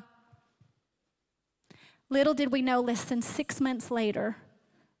while. Little did we know, less than 6 months later,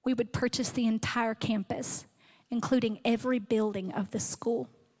 we would purchase the entire campus, including every building of the school.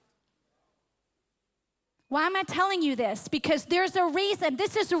 Why am I telling you this? Because there's a reason.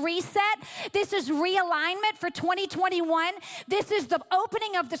 This is reset. This is realignment for 2021. This is the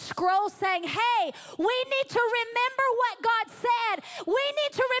opening of the scroll saying, hey, we need to remember what God said. We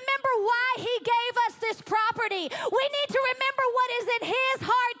need to remember why he gave us this property. We need to remember what is in his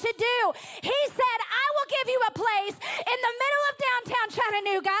heart to do. He said, I will give you a place in the middle of downtown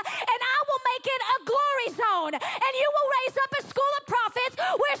Chattanooga, and I will make it a glory zone. And you will raise up a school of prophets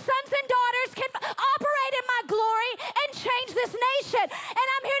where sons and daughters can operate in my glory and change this nation. And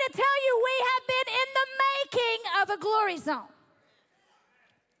I'm here to tell you, we have been in the making of a glory zone.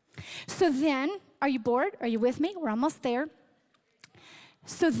 So then, are you bored? Are you with me? We're almost there.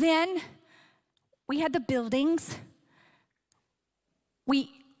 So then, we had the buildings.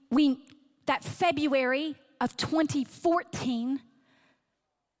 That February of 2014,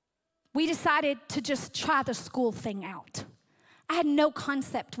 we decided to just try the school thing out. I had no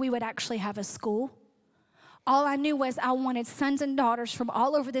concept we would actually have a school. All I knew was I wanted sons and daughters from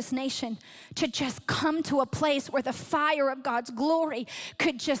all over this nation to just come to a place where the fire of God's glory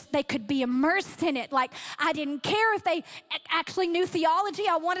they could be immersed in it. Like, I didn't care if they actually knew theology.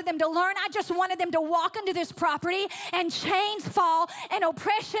 I wanted them to learn. I just wanted them to walk into this property and chains fall and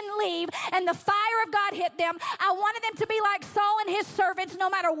oppression leave and the fire of God hit them. I wanted them to be like Saul and his servants, no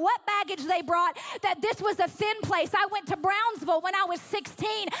matter what baggage they brought, that this was a thin place. I went to Brownsville when I was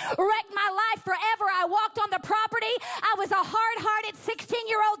 16, wrecked my life forever. I walked on the property. I was a hard-hearted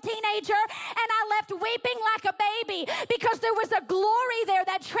 16-year-old teenager, and I left weeping like a baby because there was a glory there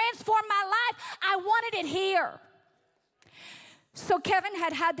that transformed my life. I wanted it here. So Kevin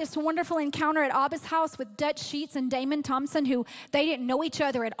had this wonderful encounter at Abba's house with Dutch Sheets and Damon Thompson, who they didn't know each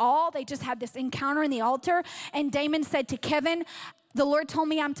other at all. They just had this encounter in the altar, and Damon said to Kevin, the Lord told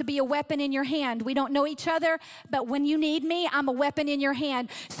me I'm to be a weapon in your hand. We don't know each other, but when you need me, I'm a weapon in your hand.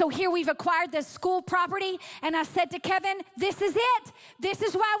 So here we've acquired this school property, and I said to Kevin, this is it. This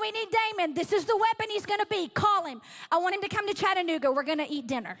is why we need Damon. This is the weapon he's going to be. Call him. I want him to come to Chattanooga. We're going to eat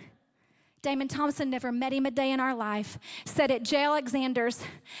dinner. Damon Thompson, never met him a day in our life, said at J. Alexander's,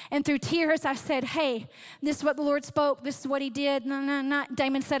 and through tears I said, hey, this is what the Lord spoke. This is what he did. No.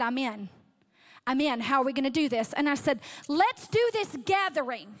 Damon said, I'm in. How are we going to do this? And I said, let's do this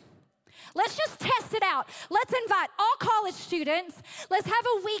gathering. Let's just test it out. Let's invite all college students. Let's have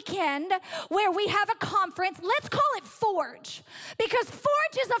a weekend where we have a conference. Let's call it Forge, because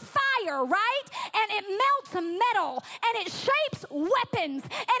Forge is a fire, right? And it melts metal, and it shapes weapons,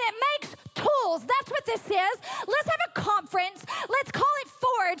 and it makes tools. That's what this is. Let's have a conference. Let's call it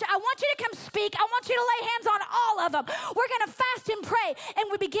Forge. I want you to come speak. I want you to lay hands on all of them. We're going to fast and pray.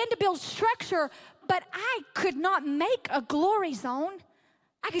 And we begin to build structure, but I could not make a glory zone.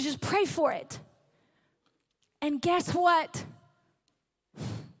 I could just pray for it. And guess what?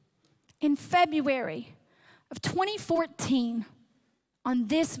 In February of 2014, on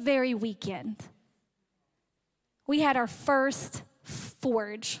this very weekend, we had our first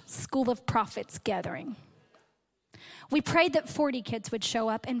Forge School of Prophets gathering. We prayed that 40 kids would show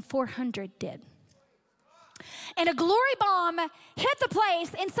up, and 400 did. And a glory bomb hit the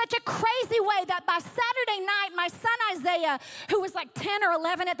place in such a crazy way that by Saturday night, my son Isaiah, who was like 10 or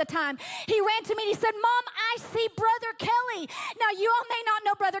 11 at the time, he ran to me and he said, Mom, I see Brother Kelly. Now, you all may not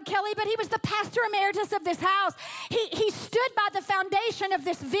know Brother Kelly, but he was the pastor emeritus of this house. He stood by the foundation of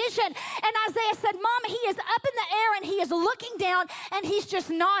this vision. And Isaiah said, Mom, he is up in the air and he is looking down and he's just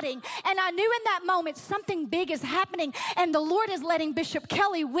nodding. And I knew in that moment something big is happening and the Lord is letting Bishop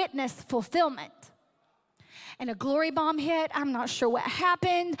Kelly witness fulfillment. And a glory bomb hit. I'm not sure what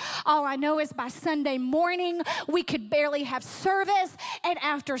happened. All I know is by Sunday morning, we could barely have service. And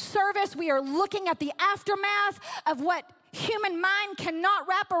after service, we are looking at the aftermath of what human mind cannot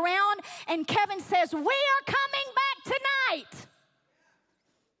wrap around. And Kevin says, we are coming back tonight.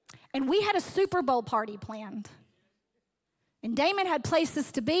 And we had a Super Bowl party planned. And Damon had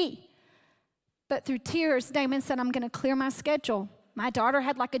places to be. But through tears, Damon said, I'm going to clear my schedule. My daughter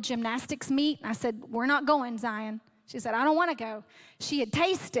had like a gymnastics meet. I said, we're not going, Zion. She said, I don't want to go. She had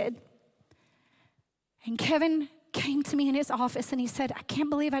tasted. And Kevin came to me in his office and he said, I can't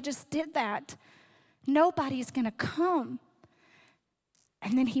believe I just did that. Nobody's going to come.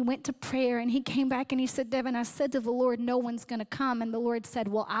 And then he went to prayer and he came back and he said, Devin, I said to the Lord, no one's going to come. And the Lord said,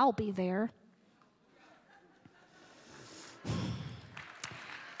 well, I'll be there.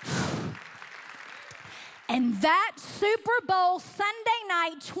 And that Super Bowl Sunday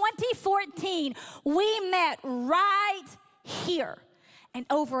night 2014, we met right here. And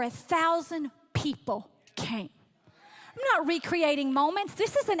over 1,000 people came. I'm not recreating moments.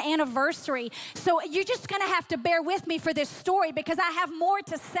 This is an anniversary. So you're just going to have to bear with me for this story because I have more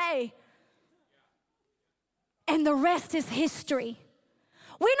to say. And the rest is history.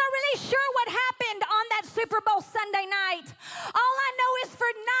 We're not really sure what happened on that Super Bowl Sunday night. All I know is for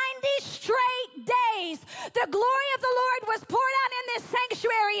 90 straight days, the glory of the Lord was poured out in this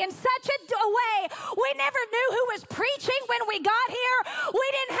sanctuary in such a way. We never knew who was preaching when we got here. We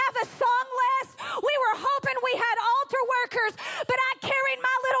didn't have a song list. We were hoping we had altar workers, but I carried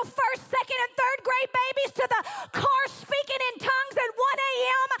my little first, second, and third grade babies to the car speaking in tongues at 1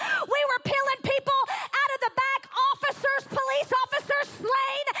 a.m. We were peeling people out of the back, officers, police officers slain.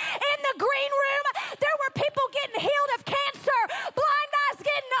 In the green room, there were people getting healed of cancer, blind eyes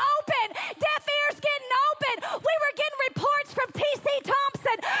getting open, deaf ears getting open. We were getting reports from T.C.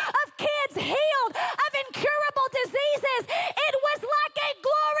 Thompson of kids healed of incurable diseases. It was like a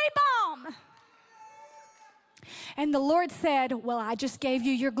glory bomb. And the Lord said, well, I just gave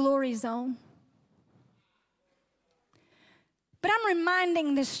you your glory zone. But I'm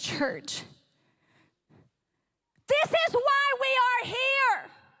reminding this church, this is why we are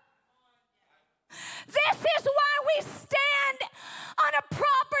here. This is why we stand on a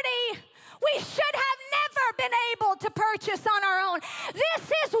property we should have never been able to purchase on our own. This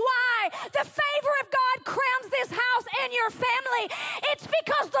is why the favor of God crowns this house and your family. It's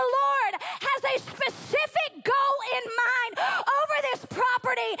because the Lord has a specific goal in mind over this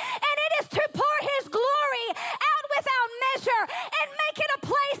property, and it is to pour His glory out without measure and make it a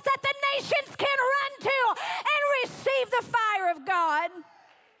place that the nations can run to and receive the fire of God.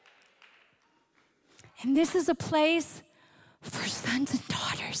 And this is a place for sons and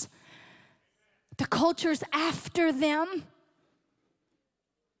daughters. The culture's after them.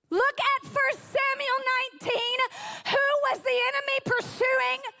 Look at 1 Samuel 19. Who was the enemy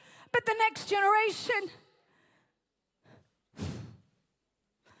pursuing but the next generation?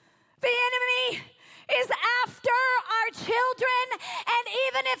 The enemy is after our children, and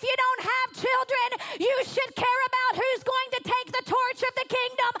even if you don't have children, you should care about who's going to take the torch of the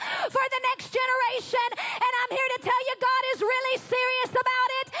kingdom for the next generation. And I'm here to tell you, God is really serious about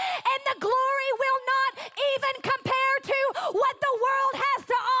it, and the glory will not even compare to what the world has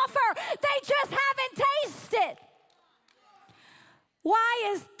to offer. They just haven't tasted.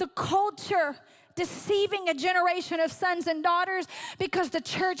 Why is the culture deceiving a generation of sons and daughters? Because the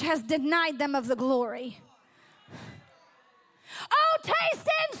church has denied them of the glory. Oh, taste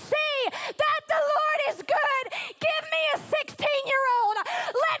and see that the Lord is good. Give me a 16-year-old.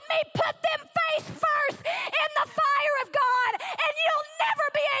 Let me put them face first in the fire of God, and you'll never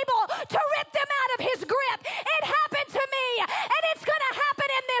be able to rip them out of His grip. It happened to me, and it's going to happen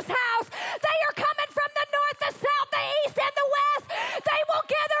in this house. They are coming from the north, the south, the east, and the west. They will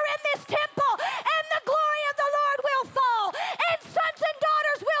gather in this temple, and the glory of the Lord will fall, and sons and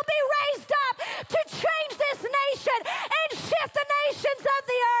daughters will be raised up to change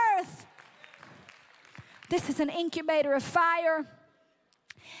This is an incubator of fire.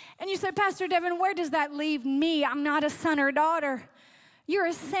 And you say, Pastor Devin, where does that leave me? I'm not a son or daughter. You're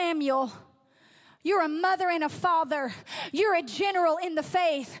a Samuel. You're a mother and a father. You're a general in the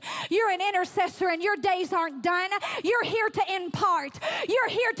faith. You're an intercessor, and your days aren't done. You're here to impart. You're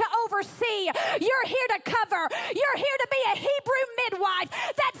here to oversee. You're here to cover. You're here to be a Hebrew midwife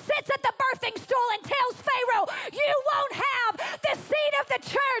that sits at the birthing stool and tells Pharaoh, you won't have the seed of the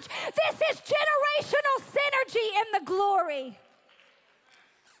church. This is generational synergy in the glory.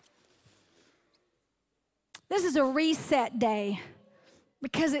 This is a reset day,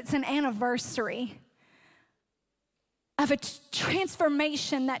 because it's an anniversary of a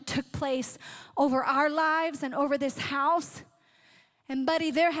transformation that took place over our lives and over this house. And buddy,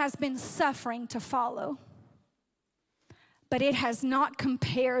 there has been suffering to follow, but it has not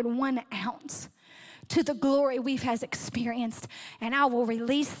compared 1 ounce to the glory we've has experienced. And I will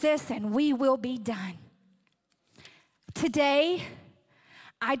release this and we will be done. Today,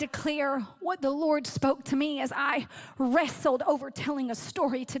 I declare what the Lord spoke to me as I wrestled over telling a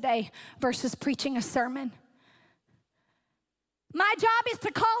story today versus preaching a sermon. My job is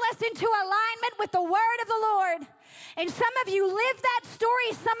to call us into alignment with the word of the Lord. And some of you live that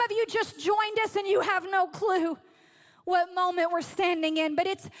story. Some of you just joined us and you have no clue what moment we're standing in. But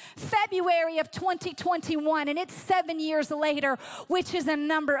it's February of 2021, and it's 7 years later, which is a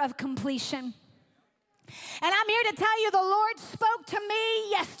number of completion. And I'm here to tell you the Lord spoke to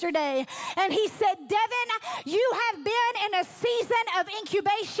me yesterday, and he said, Devin, you have been in a season of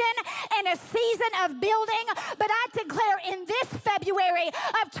incubation and a season of building, but I declare in this February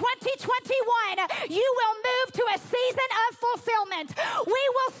of 2021, you will move to a season of fulfillment. We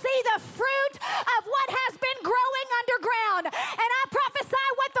will see the fruit of what has been growing underground, and I prophesy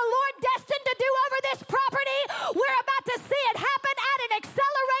what the Lord destined to do over this property. We're about to see it happen at an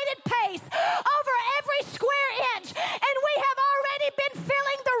accelerated pace over every square inch, and we have already been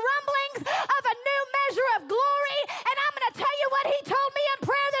feeling the rumblings of a new measure of glory. And I'm going to tell you what he told me in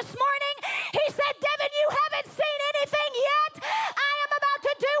prayer this morning. He said, Devin, you haven't seen anything yet. I am about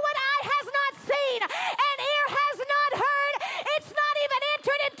to do what eye has not seen and ear has not heard. It's not even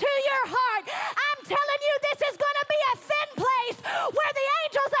entered into your heart. I'm telling you, this is going to be a thin place where the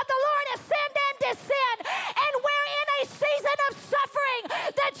angels of the Lord ascend and descend, and we're in a season of suffering.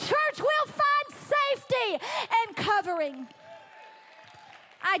 The church will find safety and covering.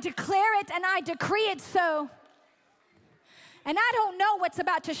 I declare it and I decree it so. And I don't know what's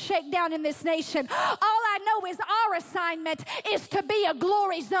about to shake down in this nation. All I know is our assignment is to be a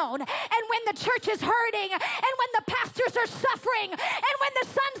glory zone. And when the church is hurting, and when the pastors are suffering, and when the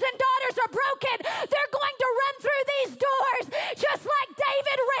sons and daughters are broken, they're going to run through these doors just like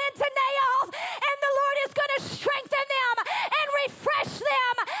David ran to Naoth. And the Lord is going to strengthen them and refresh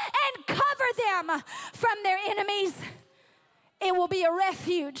them and cover them from their enemies. It will be a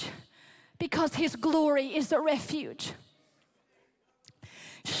refuge because his glory is a refuge.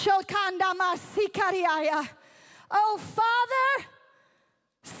 Oh, Father,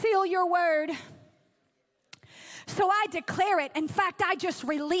 seal your word. So I declare it. In fact, I just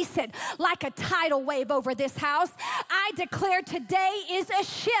release it like a tidal wave over this house. I declare today is a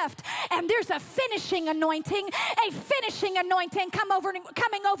shift, and there's a finishing anointing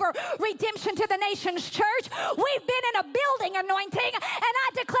coming over Redemption to the Nations Church. We've been in a building anointing, and I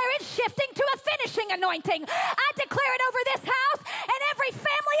declare it shifting to a finishing anointing. I declare it over this house and every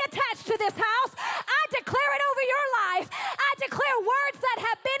family attached to this house. I declare it over your life. I declare words that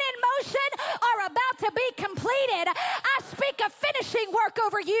have been in motion are about to be completed. I speak a finishing work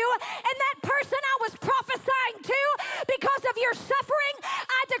over you, and that person I was prophesying to, because of your suffering,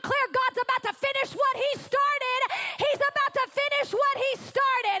 I declare God's about to finish what he started. He's about to finish what he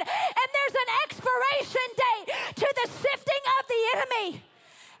started, and there's an expiration date to the sifting of the enemy.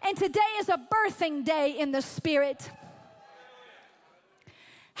 And today is a birthing day in the spirit.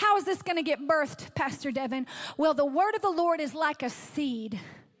 How is this going to get birthed, Pastor Devin? Well, the word of the Lord is like a seed.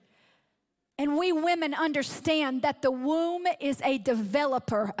 And we women understand that the womb is a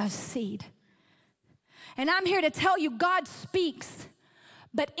developer of seed. And I'm here to tell you, God speaks,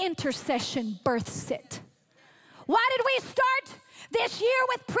 but intercession births it. Why did we start this year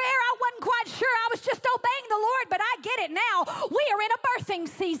with prayer? I wasn't quite sure. I was just obeying the Lord, but I get it now. We are in a birthing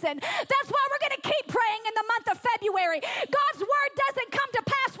season. That's why we're going to keep praying in the month of February. God's word doesn't come to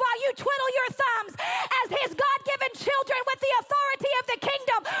pass while you twiddle your thumbs. As his God-given children with the authority of the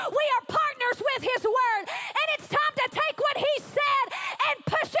kingdom, we are partners with his word. And it's time to take what he said and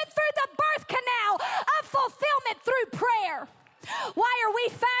push it through the birth canal of fulfillment through prayer. Why are we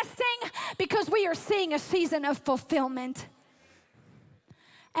fasting? Because we are seeing a season of fulfillment.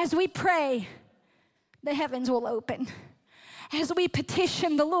 As we pray, the heavens will open. As we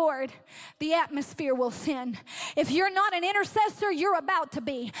petition the Lord, the atmosphere will thin. If you're not an intercessor, you're about to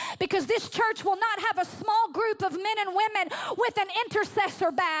be. Because this church will not have a small group of men and women with an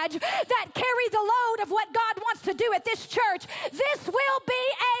intercessor badge that carry the load of what God wants to do at this church. This will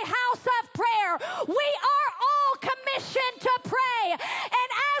be a house of prayer. We are all commissioned to pray. And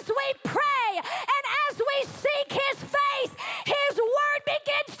as we pray and as we seek His face, His word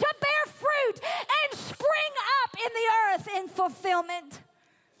begins to bear fruit and spring up in the earth in fulfillment.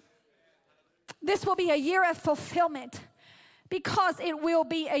 This will be a year of fulfillment because it will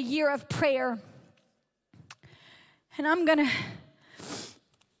be a year of prayer. And I'm going to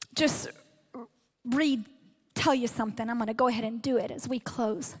just tell you something. I'm going to go ahead and do it as we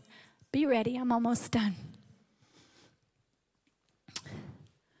close. Be ready. I'm almost done.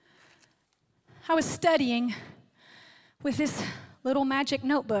 I was studying with this little magic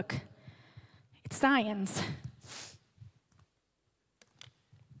notebook. It's science.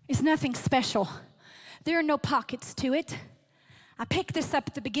 It's nothing special. There are no pockets to it. I picked this up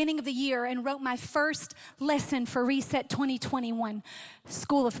at the beginning of the year and wrote my first lesson for Reset 2021,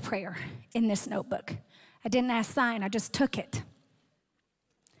 School of Prayer, in this notebook. I didn't ask sign, I just took it.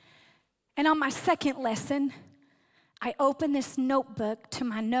 And on my second lesson, I opened this notebook to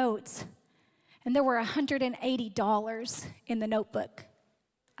my notes, and there were $180 in the notebook.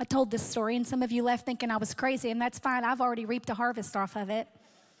 I told this story, and some of you left thinking I was crazy, and that's fine. I've already reaped a harvest off of it.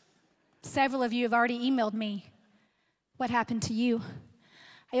 Several of you have already emailed me what happened to you.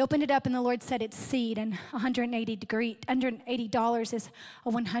 I opened it up, and the Lord said it's seed, and $180 is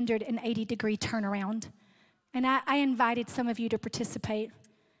a 180-degree turnaround. And I invited some of you to participate.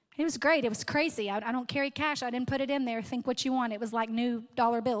 It was great. It was crazy. I don't carry cash. I didn't put it in there. Think what you want. It was like new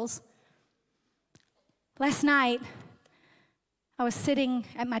dollar bills. Last night, I was sitting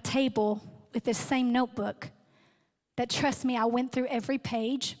at my table with this same notebook that, trust me, I went through every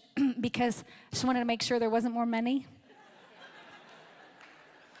page because I just wanted to make sure there wasn't more money.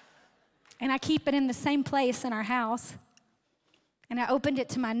 And I keep it in the same place in our house. And I opened it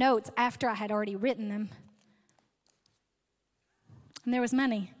to my notes after I had already written them. And there was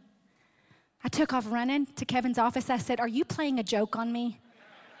money. I took off running to Kevin's office. I said, "Are you playing a joke on me?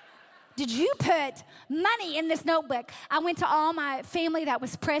 Did you put money in this notebook?" I went to all my family that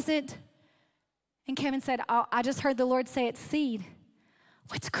was present. And Kevin said, "I just heard the Lord say it's seed."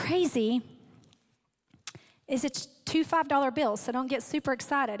 What's crazy is it's two $5 bills, so don't get super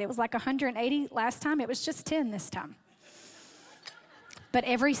excited. It was like 180 last time. It was just 10 this time. But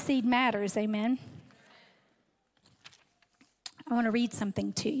every seed matters, amen? I want to read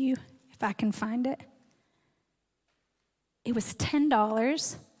something to you, if I can find it. It was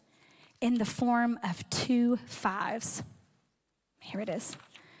 $10 in the form of 2 5s. Here it is.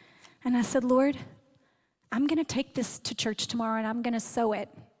 And I said, "Lord, I'm going to take this to church tomorrow and I'm going to sow it.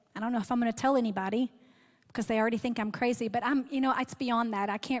 I don't know if I'm going to tell anybody because they already think I'm crazy, but it's beyond that.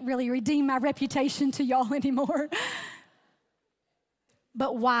 I can't really redeem my reputation to y'all anymore."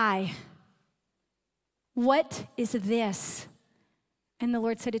 But why? What is this? And the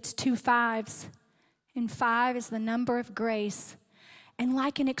Lord said, it's 2 5s. And 5 is the number of grace. And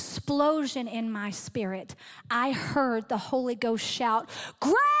like an explosion in my spirit, I heard the Holy Ghost shout,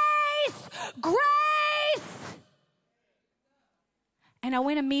 "Grace! Grace!" And I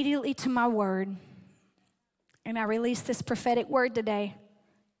went immediately to my word. And I released this prophetic word today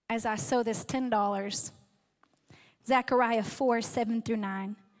as I sow this $10. Zechariah 4, 7 through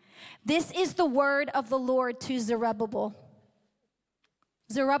 9. This is the word of the Lord to Zerubbabel.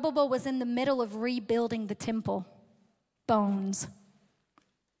 Zerubbabel was in the middle of rebuilding the temple. Bones.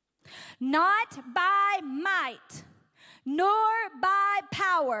 "Not by might, nor by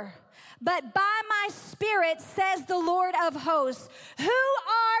power, but by my spirit, says the Lord of hosts. Who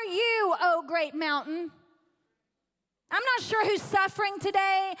are you, O great mountain?" I'm not sure who's suffering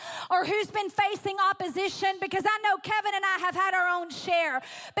today or who's been facing opposition, because I know Kevin and I have had our own share.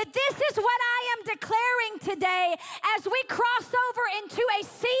 But this is what I am declaring today as we cross over into a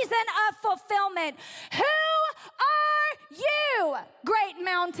season of fulfillment. Who are you, great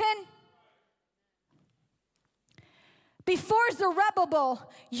mountain? Before Zerubbabel,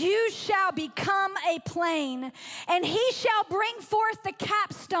 you shall become a plain, and he shall bring forth the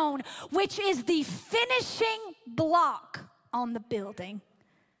capstone, which is the finishing block on the building.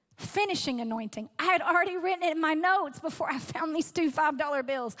 Finishing anointing. I had already written it in my notes before I found these 2 $5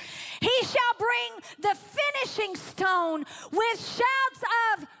 bills. He shall bring the finishing stone with shouts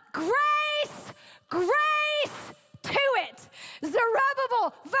of grace, grace to it.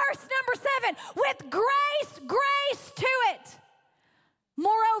 Zerubbabel, verse number 7, with grace, grace to it.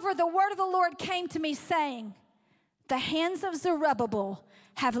 Moreover, Moreover, the word of the Lord came to me saying, the hands of Zerubbabel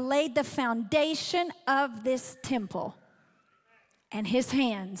have laid the foundation of this temple, and his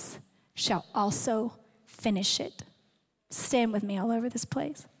hands shall also finish it. Stand with me all over this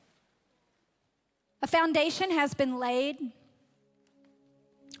place. A foundation has been laid,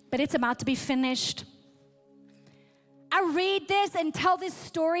 but it's about to be finished. I read this and tell this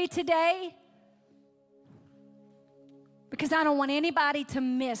story today because I don't want anybody to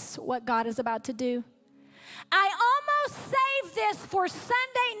miss what God is about to do. I almost saved this for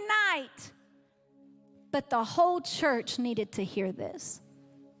Sunday night, but the whole church needed to hear this.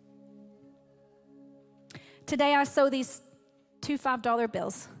 Today I sow these 2 $5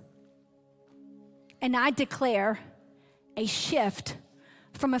 bills, and I declare a shift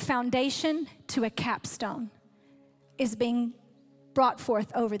from a foundation to a capstone is being brought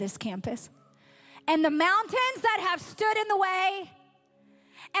forth over this campus. And the mountains that have stood in the way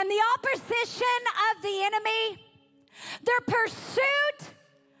and the opposition of the enemy, their pursuit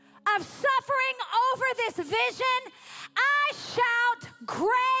of suffering over this vision, I shout,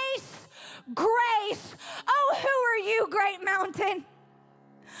 grace, grace. Oh, who are you, great mountain?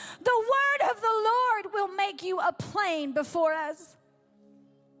 The word of the Lord will make you a plain before us.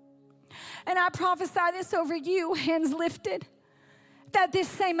 And I prophesy this over you, hands lifted, that this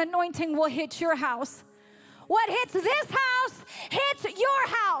same anointing will hit your house. What hits this house hits your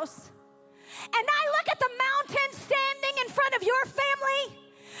house. And I look at the mountain standing in front of your family,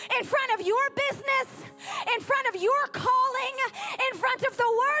 in front of your business, in front of your calling, in front of the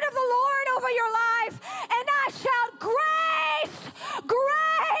word of the Lord over your life. And I shout, grace,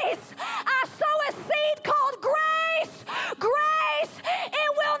 grace. I sow a seed called grace, grace.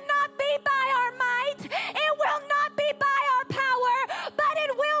 It will not be by our might. It will not be by our power, but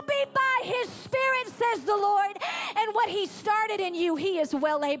it will be by his Spirit, says the Lord. And what he started in you, he is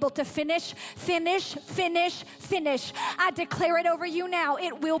well able to finish, finish, finish, finish. I declare it over you now.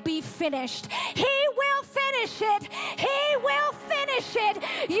 It will be finished. He will finish it. He will finish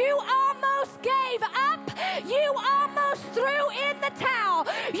it. You almost gave up. You almost threw in the towel.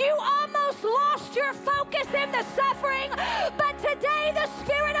 You almost lost your focus in the suffering. But today the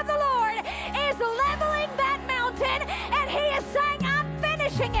Spirit of the Lord is leveling that mountain, and he is saying, I'm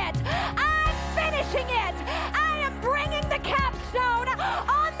finishing it. I'm finishing it. I am bringing the capstone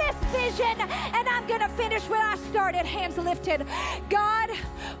on this vision, and I'm going to finish where I started. Hands lifted. God,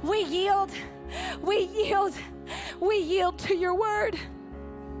 we yield. We yield. We yield to your word.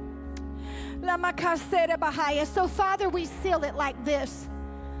 So, Father, we seal it like this.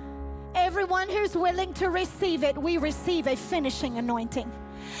 Everyone who's willing to receive it, we receive a finishing anointing.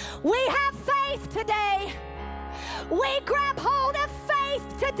 We have faith today. We grab hold of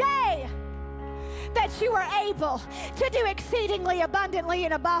faith today that you are able to do exceedingly abundantly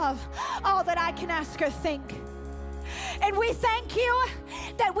and above all that I can ask or think. And we thank you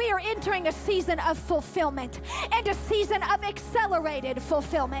that we are entering a season of fulfillment and a season of accelerated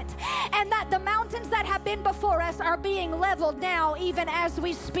fulfillment, and that the mountains that have been before us are being leveled now even as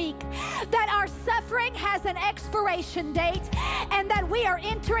we speak, that our suffering has an expiration date, and that we are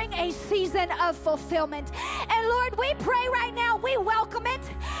entering a season of fulfillment. And Lord, we pray right now, we welcome it.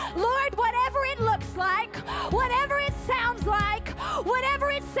 Lord, whatever it looks like, whatever it sounds like, whatever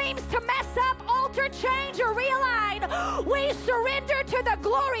it seems to mess up, alter, change, or realign, we surrender to the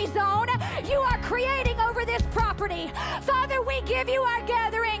glory zone you are creating over this property. Father, we give you our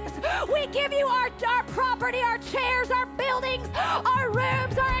gatherings. We give you our property, our chairs, our buildings, our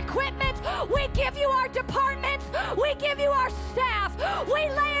rooms, our equipment. We give you our departments. We give you our staff. We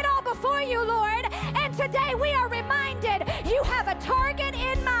lay it all before you, Lord. And today we are reminded you have a target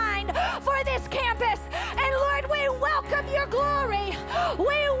in mind for this campus. And Lord, we welcome your glory.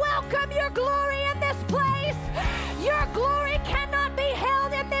 We welcome your glory in this place. Your glory cannot be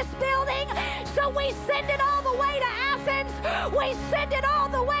held in this building, so we send it all the way to Athens. We send it all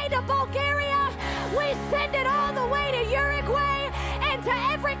the way to Bulgaria. We send it all the way to Uruguay, and to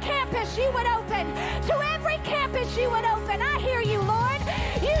every campus you would open. To every campus you would open. I hear you, Lord.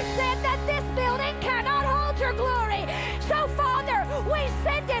 You said that this building cannot hold your glory. So, Father, we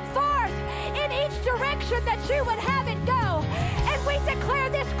send it forth in each direction that you would have it go. And we declare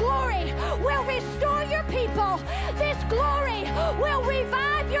this glory will restore your people. This glory will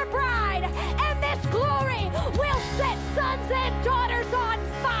revive your bride. And this glory will set sons and daughters on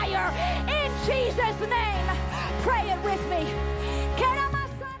fire. In Jesus' name, pray it with me.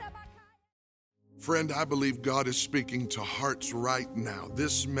 Friend, I believe God is speaking to hearts right now.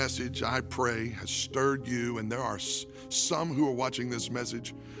 This message, I pray, has stirred you, and there are some who are watching this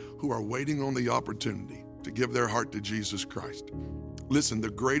message who are waiting on the opportunity to give their heart to Jesus Christ. Listen, the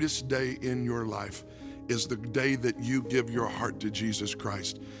greatest day in your life is the day that you give your heart to Jesus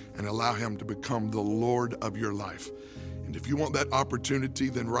Christ and allow him to become the Lord of your life. And if you want that opportunity,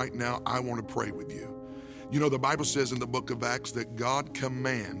 then right now I want to pray with you. You know, the Bible says in the book of Acts that God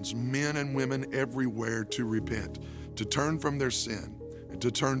commands men and women everywhere to repent, to turn from their sin, and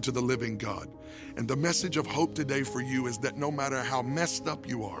to turn to the living God. And the message of hope today for you is that no matter how messed up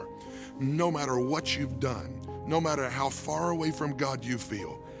you are, no matter what you've done, no matter how far away from God you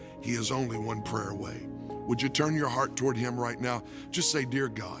feel, he is only one prayer away. Would you turn your heart toward him right now? Just say, "Dear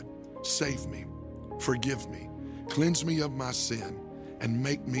God, save me, forgive me, cleanse me of my sin, and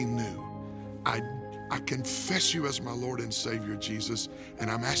make me new. I confess you as my Lord and Savior, Jesus, and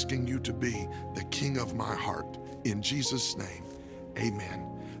I'm asking you to be the King of my heart. In Jesus' name, amen."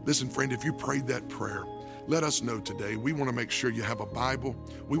 Listen, friend, if you prayed that prayer, let us know today. We want to make sure you have a Bible.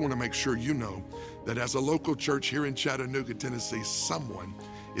 We want to make sure you know that as a local church here in Chattanooga, Tennessee, someone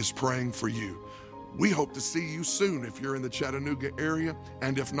is praying for you. We hope to see you soon if you're in the Chattanooga area,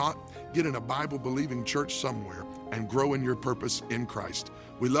 and if not, get in a Bible-believing church somewhere and grow in your purpose in Christ.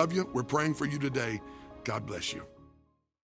 We love you. We're praying for you today. God bless you.